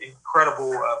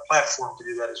incredible platform to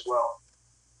do that as well.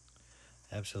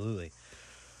 Absolutely.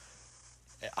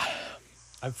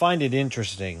 I find it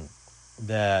interesting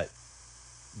that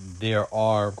there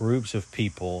are groups of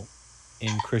people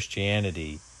in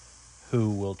Christianity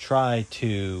who will try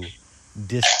to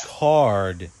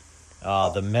discard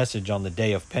the message on the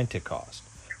day of Pentecost,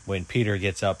 when Peter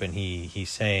gets up and he's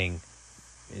saying,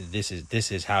 this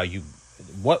is how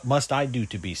what must I do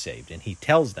to be saved? And he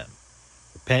tells them,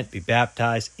 repent, be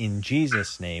baptized in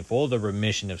Jesus' name for the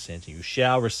remission of sins, and you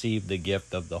shall receive the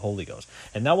gift of the Holy Ghost.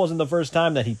 And that wasn't the first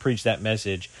time that he preached that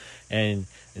message and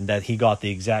that he got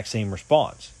the exact same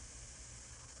response.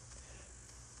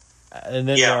 And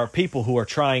then there are people who are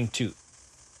trying to,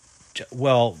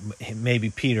 well, maybe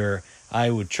Peter, I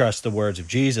would trust the words of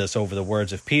Jesus over the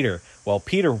words of Peter. Well,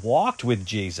 Peter walked with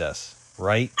Jesus,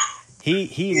 right?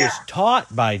 He was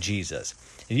taught by Jesus.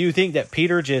 Do you think that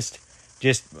Peter just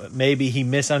maybe he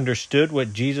misunderstood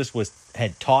what Jesus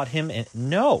had taught him? And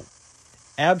no,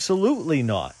 absolutely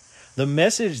not. The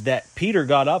message that Peter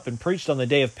got up and preached on the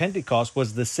day of Pentecost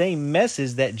was the same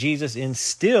message that Jesus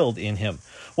instilled in him.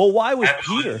 Well, why was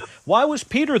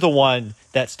Peter the one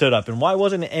that stood up, and why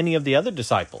wasn't any of the other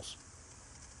disciples?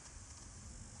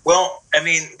 Well, I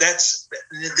mean,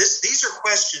 these are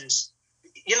questions,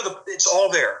 it's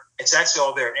all there. It's actually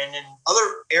all there. And in other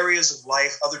areas of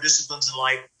life, other disciplines in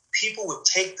life, people would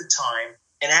take the time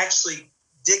and actually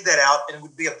dig that out and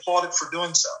would be applauded for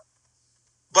doing so.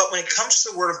 But when it comes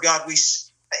to the Word of God,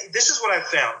 this is what I've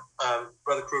found,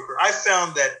 Brother Kruger. I've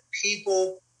found that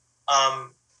people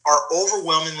are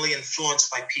overwhelmingly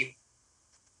influenced by people.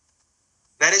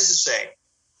 That is to say,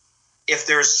 if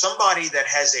there's somebody that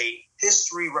has a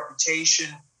history, reputation,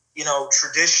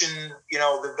 tradition,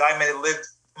 the guy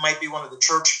might be one of the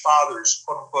church fathers,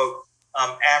 quote unquote,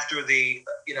 after the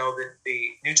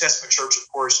New Testament church,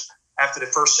 of course, after the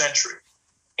first century.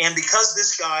 And because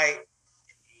this guy,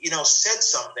 said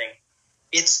something,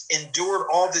 it's endured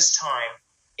all this time,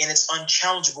 and it's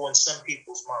unchallengeable in some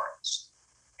people's minds.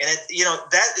 And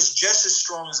that is just as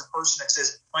strong as a person that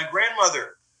says, my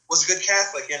grandmother was a good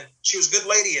Catholic and she was a good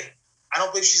lady, and I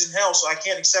don't believe she's in hell, so I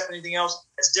can't accept anything else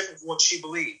that's different from what she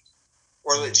believed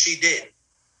or that she did.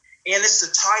 And it's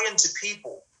the tie into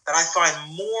people that I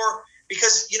find more,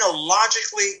 because,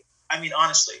 logically, I mean,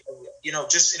 honestly,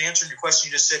 just in answering your question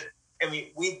you just said, I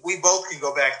mean, we both can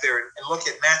go back there and look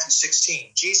at Matthew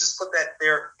 16. Jesus put that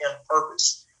there on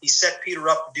purpose. He set Peter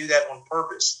up to do that on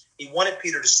purpose. He wanted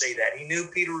Peter to say that. He knew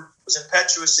Peter was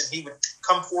impetuous and he would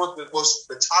come forth with was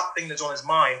the top thing that's on his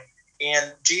mind.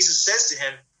 And Jesus says to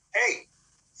him, hey,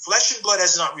 flesh and blood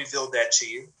has not revealed that to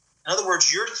you. In other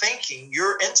words, your thinking,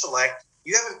 your intellect,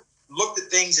 you haven't looked at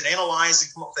things and analyzed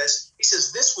and come up with this. He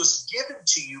says, this was given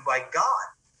to you by God,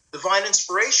 divine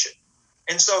inspiration.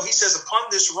 And so he says, upon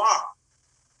this rock,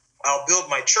 I'll build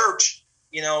my church,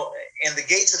 and the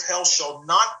gates of hell shall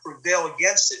not prevail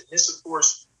against it. And this, of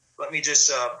course, let me just,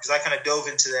 because I kind of dove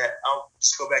into that, I'll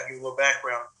just go back and give you a little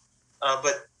background.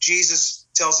 But Jesus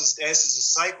tells us, as his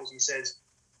disciples, he says,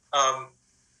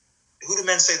 who do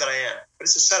men say that I am? But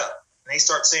it's a setup. And they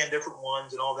start saying different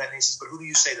ones and all that. And he says, but who do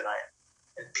you say that I am?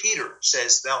 And Peter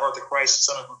says, thou art the Christ,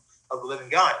 the Son of the living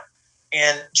God.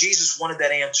 And Jesus wanted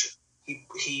that answer.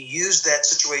 He used that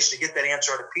situation to get that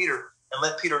answer out of Peter and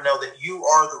let Peter know that you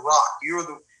are the rock.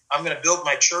 I'm going to build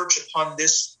my church upon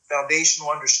this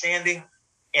foundational understanding,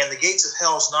 and the gates of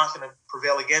hell is not going to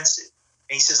prevail against it.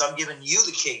 And he says, I'm giving you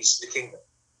the keys to the kingdom.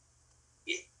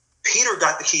 Peter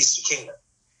got the keys to the kingdom.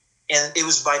 And it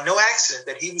was by no accident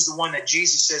that he was the one that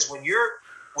Jesus says, when you're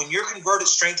converted,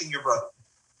 strengthen your brother.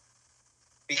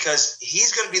 Because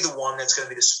he's going to be the one that's going to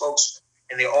be the spokesman.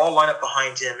 And they all line up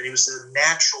behind him. And it was the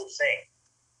natural thing.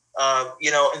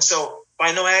 And so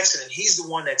by no accident, he's the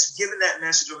one that's given that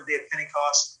message on the day of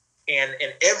Pentecost. And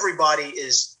everybody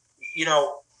is,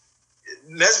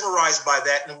 mesmerized by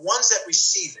that. And the ones that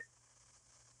receive it,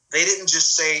 they didn't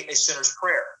just say a sinner's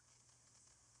prayer.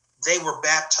 They were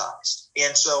baptized.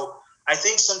 And so I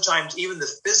think sometimes even the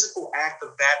physical act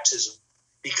of baptism,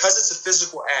 because it's a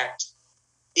physical act,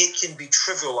 it can be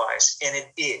trivialized, and it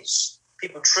is.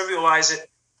 People trivialize it,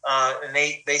 and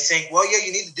they think, well, yeah,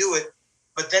 you need to do it,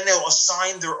 but then they'll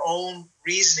assign their own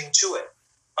reasoning to it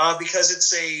because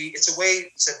it's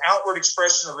an outward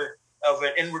expression of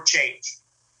an inward change.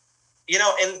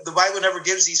 And the Bible never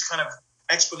gives these kind of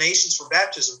explanations for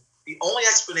baptism. The only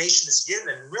explanation is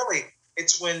given, really,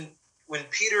 it's when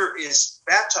Peter is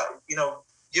baptized,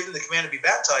 given the command to be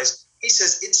baptized, he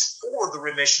says it's for the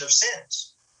remission of sins.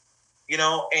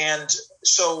 And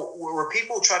so where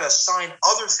people try to assign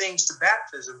other things to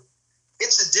baptism,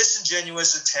 it's a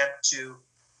disingenuous attempt to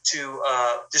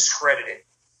discredit it.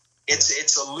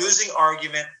 It's a losing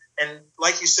argument. And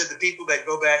like you said, the people that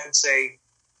go back and say,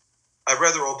 I'd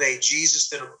rather obey Jesus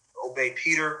than obey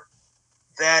Peter,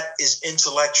 that is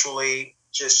intellectually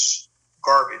just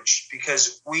garbage,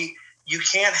 because you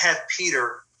can't have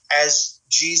Peter as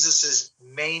Jesus's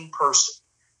main person.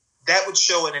 That would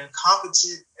show an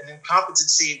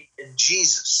incompetency in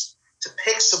Jesus to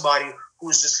pick somebody who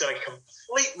is just going to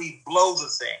completely blow the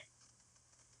thing.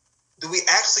 Do we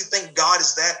actually think God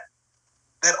is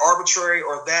that arbitrary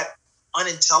or that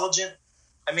unintelligent?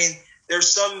 I mean, there's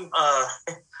some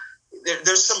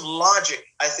there's some logic,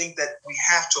 I think, that we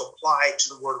have to apply to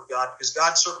the Word of God, because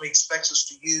God certainly expects us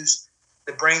to use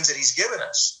the brains that He's given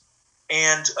us.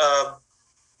 And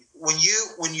when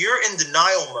you're in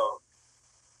denial mode,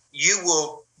 you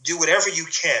will do whatever you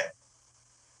can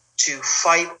to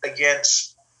fight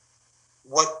against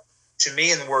what, to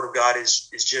me, in the Word of God is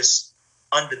just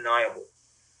undeniable.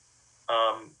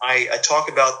 I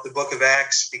talk about the book of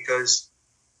Acts because,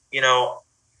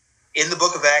 in the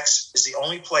book of Acts is the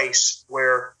only place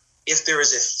where if there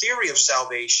is a theory of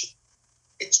salvation,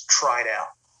 it's tried out.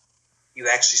 You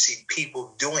actually see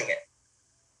people doing it.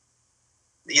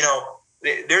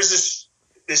 There's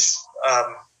this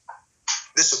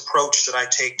approach that I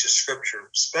take to Scripture,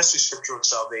 especially Scripture on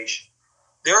salvation.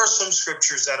 There are some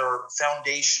Scriptures that are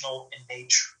foundational in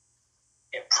nature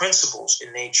and principles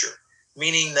in nature,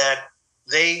 meaning that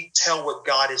they tell what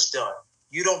God has done.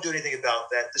 You don't do anything about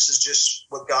that. This is just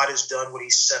what God has done, what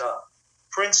He's set up.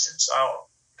 For instance, I'll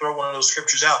throw one of those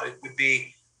Scriptures out. It would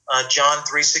be John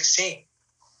 3:16.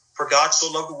 For God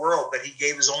so loved the world that He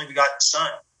gave His only begotten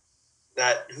Son,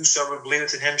 that whosoever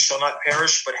believeth in Him shall not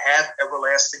perish, but have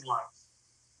everlasting life.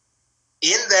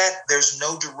 In that, there's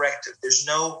no directive. There's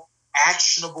no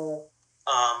actionable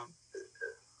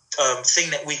thing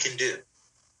that we can do.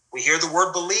 We hear the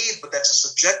word believe, but that's a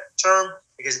subjective term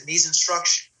because it needs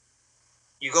instruction.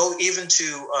 You go even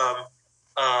to,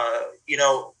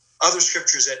 other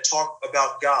scriptures that talk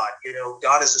about God.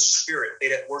 God is a spirit. They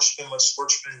that worship Him must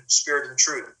worship in spirit and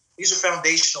truth. These are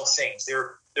foundational things.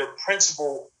 They're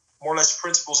more or less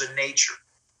principles in nature.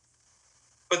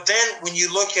 But then when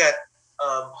you look at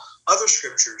other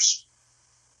scriptures,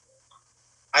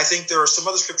 I think there are some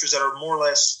other scriptures that are more or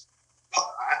less.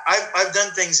 I've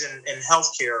done things in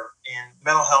healthcare and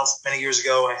mental health many years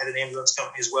ago. I had an ambulance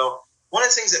company as well. One of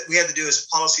the things that we had to do is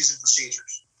policies and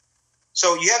procedures.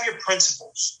 So you have your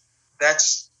principles.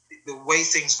 That's the way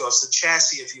things go. It's the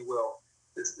chassis, if you will,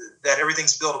 that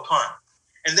everything's built upon.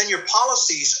 And then your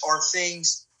policies are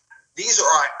things. These are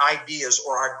our ideas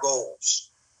or our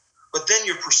goals. But then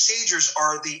your procedures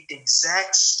are the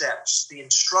exact steps, the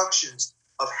instructions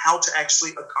of how to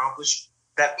actually accomplish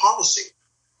that policy.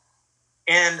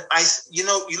 And you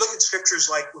look at scriptures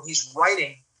like when he's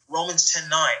writing Romans 10:9,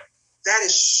 that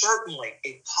is certainly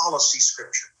a policy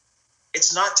scripture.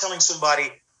 It's not telling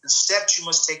somebody the steps you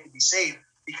must take to be saved,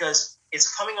 because it's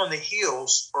coming on the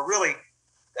heels, or really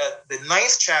the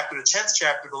 9th chapter, the 10th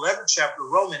chapter, the 11th chapter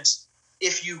of Romans.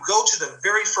 If you go to the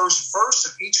very first verse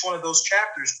of each one of those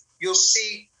chapters, you'll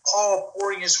see Paul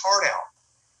pouring his heart out.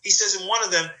 He says in one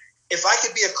of them, if I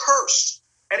could be accursed,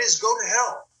 that is, go to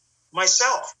hell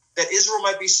myself, that Israel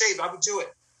might be saved, I would do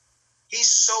it. He's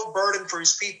so burdened for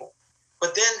his people.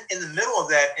 But then in the middle of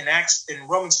that, in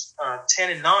Romans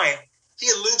 10 and 9, he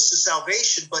alludes to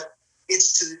salvation, but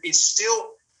it's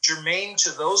still germane to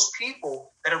those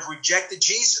people that have rejected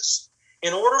Jesus.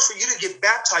 In order for you to get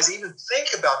baptized, even think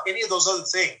about any of those other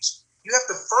things, you have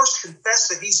to first confess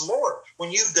that he's Lord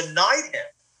when you've denied him.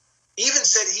 He even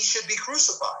said he should be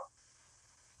crucified.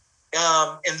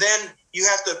 And then you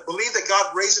have to believe that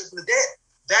God raised him from the dead.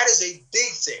 That is a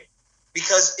big thing,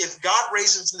 because if God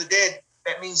raised him from the dead,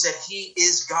 that means that he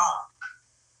is God.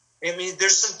 I mean,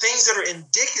 there's some things that are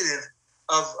indicative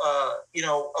of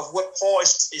what Paul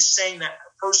is saying that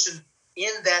a person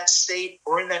in that state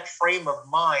or in that frame of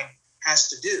mind has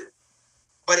to do.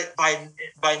 But it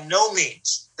by no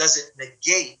means does it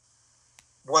negate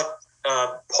what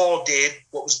Paul did,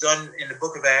 what was done in the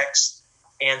book of Acts,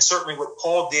 and certainly what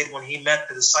Paul did when he met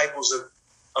the disciples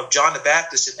of John the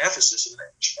Baptist in Ephesus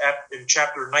in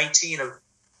chapter 19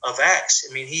 of Acts.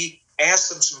 I mean, he asked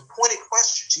them some pointed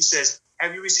questions. He says,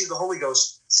 have you received the Holy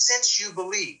Ghost since you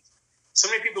believed? So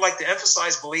many people like to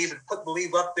emphasize believe and put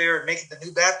believe up there and make it the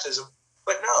new baptism.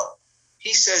 But no,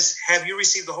 he says, have you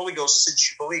received the Holy Ghost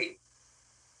since you believe?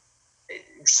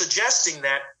 Suggesting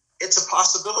that it's a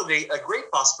possibility, a great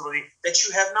possibility, that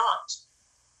you have not.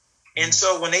 And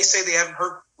so when they say they haven't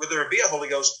heard whether there be a Holy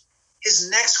Ghost, his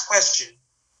next question,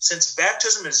 since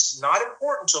baptism is not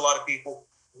important to a lot of people,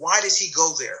 why does he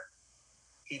go there?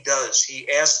 He does.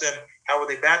 He asks them, how were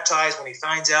they baptized? When he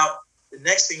finds out, the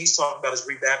next thing he's talking about is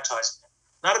rebaptizing them,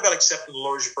 not about accepting the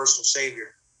Lord as your personal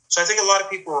Savior. So I think a lot of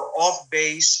people are off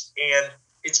base, and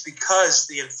it's because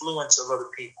the influence of other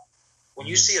people. When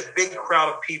you see a big crowd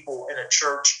of people in a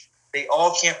church, they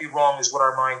all can't be wrong is what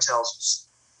our mind tells us.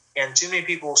 And too many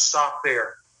people stop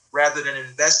there rather than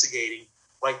investigating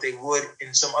like they would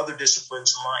in some other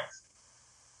disciplines in life.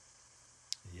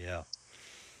 Yeah.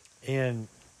 And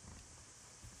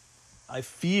I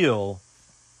feel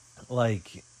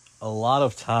like a lot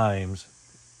of times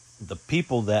the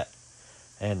people that,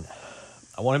 and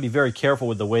I want to be very careful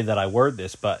with the way that I word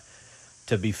this, but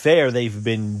to be fair, they've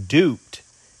been duped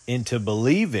into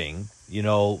believing,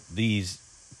 these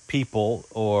people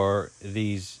or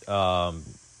these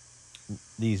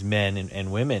men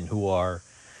and women who are,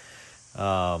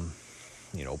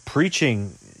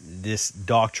 preaching this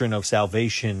doctrine of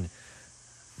salvation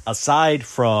aside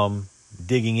from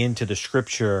digging into the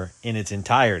scripture in its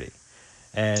entirety.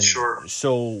 And sure.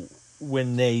 So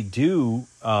when they do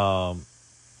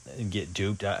get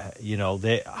duped,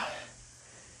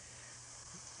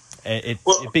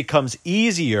 it becomes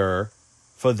easier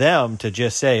for them to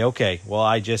just say, okay, well,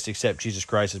 I just accept Jesus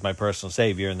Christ as my personal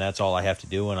Savior, and that's all I have to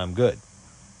do, and I'm good.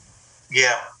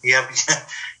 Yeah.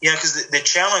 Because the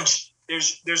challenge,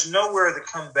 there's nowhere to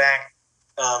come back.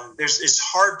 It's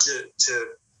hard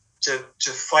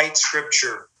to fight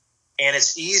Scripture, and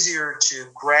it's easier to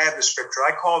grab the Scripture.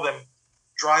 I call them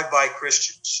drive-by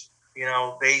Christians.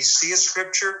 They see a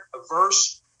Scripture, a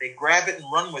verse, they grab it and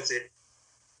run with it.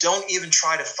 Don't even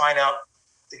try to find out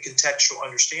the contextual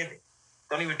understanding.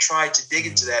 Don't even try to dig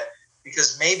into that,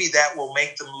 because maybe that will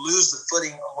make them lose the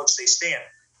footing on which they stand.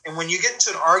 And when you get into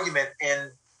an argument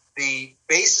and the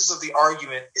basis of the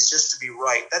argument is just to be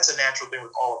right, that's a natural thing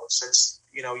with all of us. That's,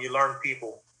 you learn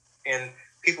people. And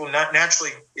people not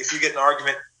naturally, if you get an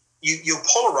argument, you'll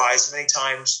polarize many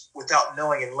times without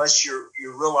knowing, unless you're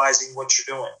realizing what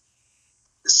you're doing.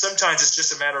 Sometimes it's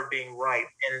just a matter of being right.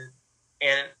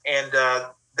 And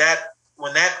that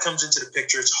when that comes into the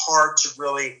picture, it's hard to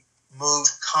really move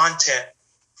content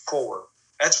forward.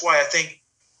 That's why I think,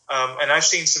 and I've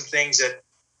seen some things that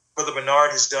Brother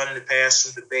Bernard has done in the past,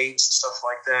 some debates and stuff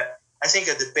like that. I think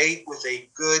a debate with a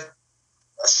good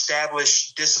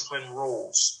established discipline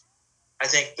rules, I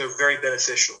think they're very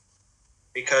beneficial,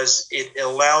 because it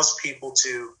allows people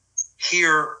to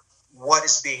hear what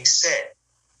is being said,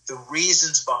 the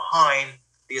reasons behind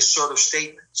the assertive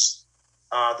statements,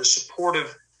 the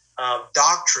supportive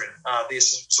doctrine, the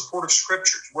supportive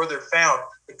scriptures, where they're found,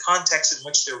 the context in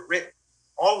which they're written.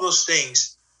 All of those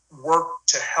things work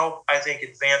to help, I think,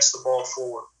 advance the ball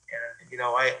forward. And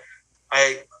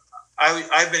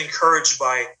I've been encouraged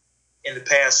by in the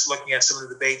past, looking at some of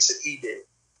the debates that he did.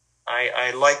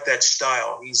 I like that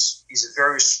style. He's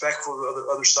very respectful of the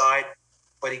other side,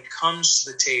 but he comes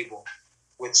to the table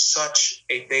with such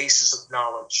a basis of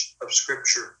knowledge of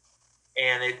Scripture,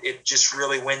 and it just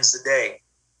really wins the day.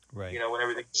 Right. When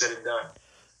everything's said and done.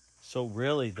 So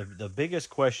really, the biggest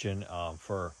question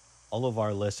for all of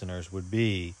our listeners would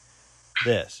be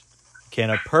this: can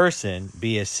a person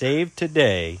be as saved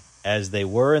today as they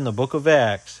were in the book of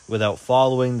Acts without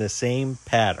following the same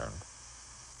pattern?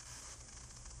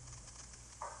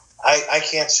 I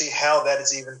can't see how that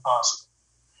is even possible,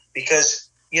 because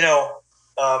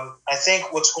I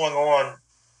think what's going on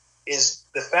is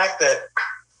the fact that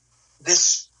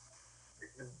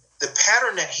the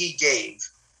pattern that he gave,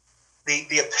 the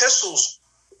epistles,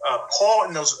 Paul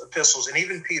in those epistles, and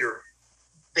even Peter,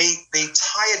 they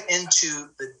tie it into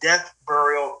the death,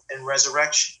 burial, and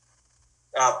resurrection.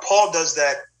 Paul does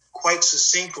that quite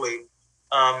succinctly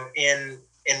in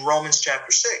Romans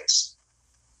chapter 6.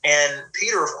 And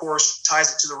Peter, of course,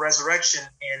 ties it to the resurrection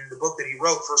in the book that he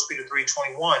wrote, 1 Peter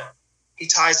 3:21. He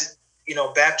ties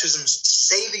it, baptism's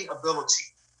saving ability.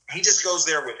 He just goes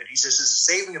there with it. He says it's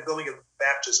the saving ability of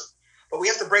baptism. But we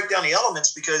have to break down the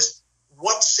elements, because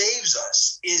what saves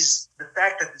us is the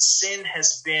fact that the sin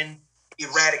has been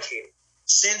eradicated.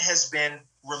 Sin has been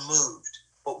removed.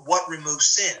 But what removes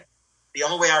sin? The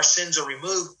only way our sins are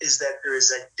removed is that there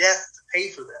is a death to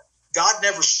pay for them. God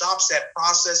never stops that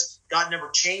process. God never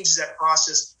changes that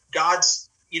process. God's,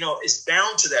 is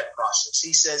bound to that process.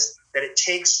 He says that it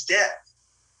takes death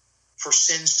for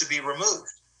sins to be removed.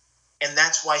 And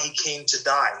that's why he came to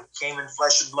die. He came in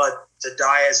flesh and blood to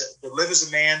die, to live as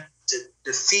a man, to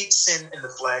defeat sin in the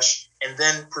flesh, and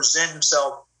then present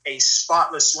himself a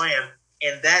spotless lamb.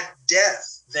 And that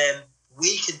death, then,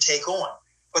 we can take on.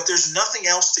 But there's nothing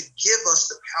else to give us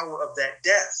the power of that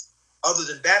death other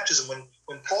than baptism.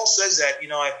 When Paul says that,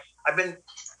 I've been,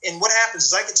 and what happens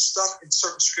is I get stuck in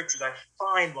certain scriptures. I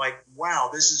find wow,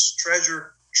 this is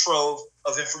treasure trove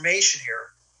of information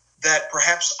here that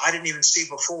perhaps I didn't even see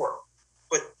before.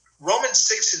 But Romans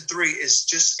 6:3 is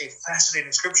just a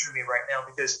fascinating scripture to me right now,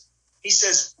 because he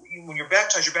says when you're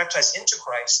baptized into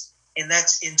Christ, and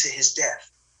that's into his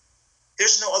death.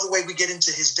 There's no other way we get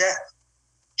into his death.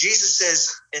 Jesus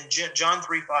says in John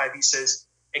 3:5, he says,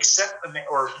 except a man,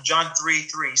 or John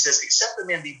 3:3, he says, except a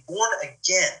man be born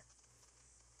again.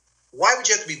 Why would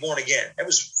you have to be born again? That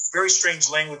was very strange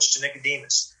language to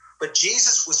Nicodemus. But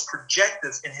Jesus was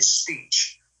projective in his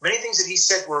speech. Many things that he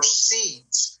said were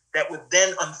seeds that would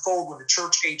then unfold when the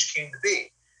church age came to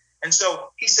be. And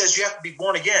so he says you have to be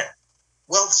born again.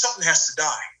 Well, something has to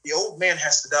die. The old man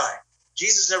has to die.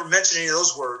 Jesus never mentioned any of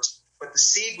those words, but the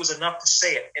seed was enough to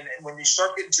say it. And when you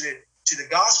start getting to the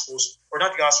Gospels, or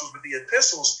not the Gospels, but the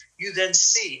epistles, you then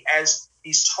see, as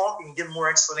he's talking, give more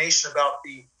explanation about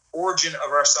the origin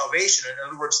of our salvation. In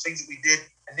other words, things that we did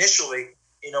initially,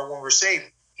 when we're saved,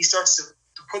 he starts to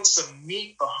put some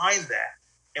meat behind that.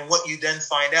 And what you then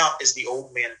find out is the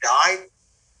old man died,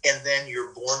 and then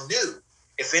you're born new.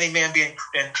 If any man be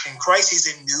in Christ, he's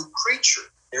a new creature.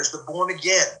 There's the born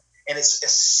again. And it's a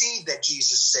seed that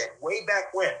Jesus said way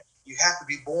back when. You have to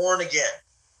be born again.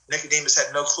 Nicodemus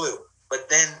had no clue. But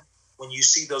then when you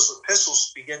see those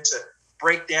epistles begin to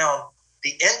break down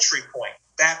the entry point,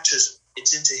 baptism,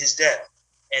 it's into his death.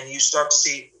 And you start to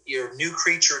see you're a new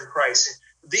creature in Christ.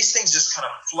 And these things just kind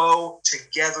of flow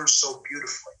together so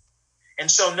beautifully. And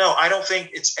so, no, I don't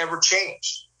think it's ever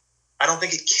changed. I don't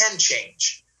think it can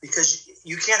change, because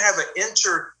you can't have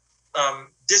an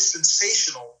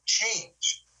dispensational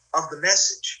change of the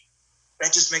message.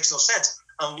 That just makes no sense,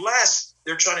 unless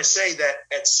they're trying to say that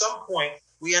at some point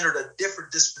we entered a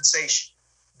different dispensation.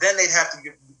 Then they'd have to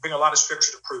bring a lot of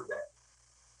scripture to prove that.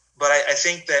 But I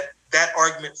think that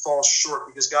argument falls short,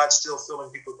 because God's still filling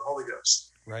people with the Holy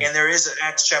Ghost. Right. And there is an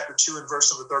Acts chapter 2 and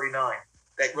verse number 39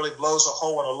 that really blows a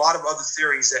hole in a lot of other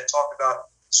theories that talk about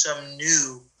some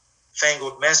new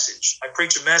fangled message. I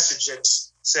preach a message that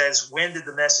says, when did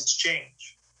the message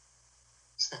change?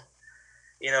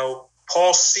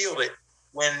 Paul sealed it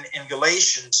when in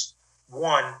Galatians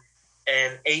 1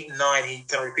 and 8 and 9, he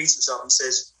kind of repeats himself. He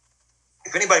says,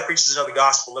 if anybody preaches another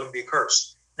gospel, let him be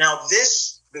accursed. Now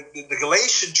the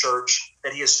Galatian church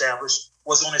that he established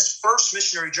was on his first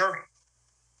missionary journey.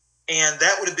 And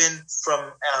that would have been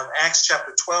from Acts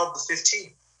chapter 12 to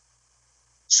 15.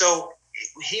 So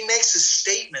he makes a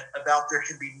statement about there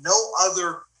can be no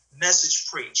other message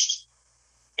preached.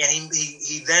 And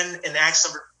he then in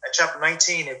chapter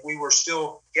 19, if we were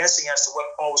still guessing as to what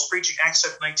Paul was preaching, Acts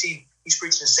chapter 19, he's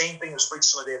preaching the same thing that was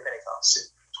preached on the day of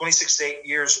Pentecost, 26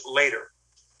 years later.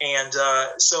 And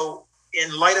so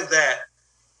in light of that,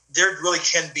 there really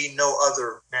can be no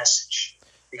other message,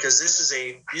 because this is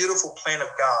a beautiful plan of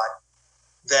God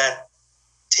that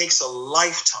takes a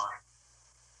lifetime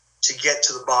to get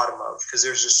to the bottom of, because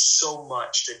there's just so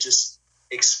much that just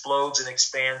explodes and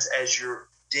expands as you're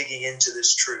digging into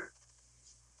this truth.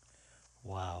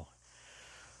 Wow.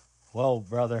 Well,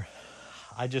 brother,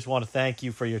 I just want to thank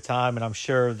you for your time, and I'm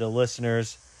sure the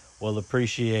listeners will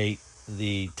appreciate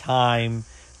the time,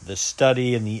 the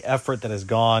study, and the effort that has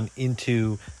gone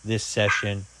into this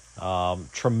session.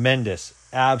 Tremendous,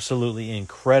 absolutely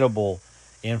incredible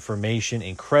information,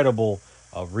 incredible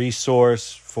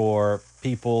resource for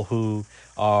people who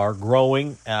are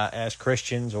growing as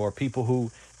Christians, or people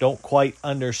who don't quite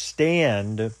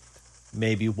understand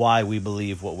maybe why we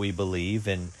believe what we believe.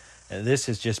 And this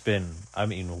has just been,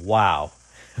 wow.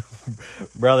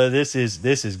 Brother, this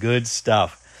is good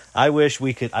stuff. I wish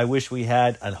we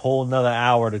had a whole nother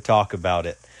hour to talk about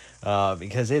it,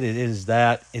 because it's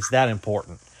that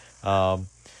important.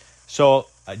 So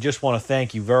I just want to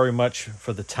thank you very much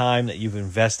for the time that you've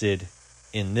invested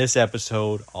in this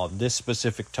episode on this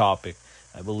specific topic.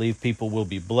 I believe people will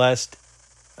be blessed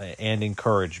and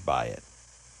encouraged by it.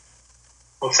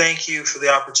 Well, thank you for the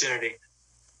opportunity.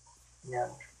 Yeah.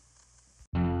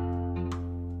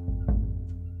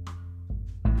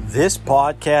 This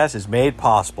podcast is made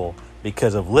possible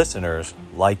because of listeners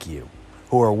like you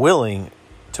who are willing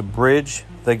to bridge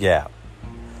the gap.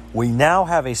 We now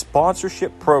have a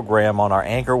sponsorship program on our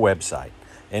Anchor website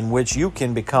in which you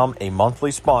can become a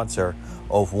monthly sponsor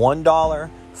of $1,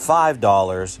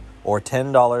 $5, or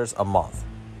 $10 a month.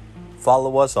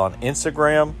 Follow us on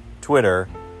Instagram, Twitter,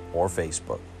 or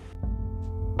Facebook.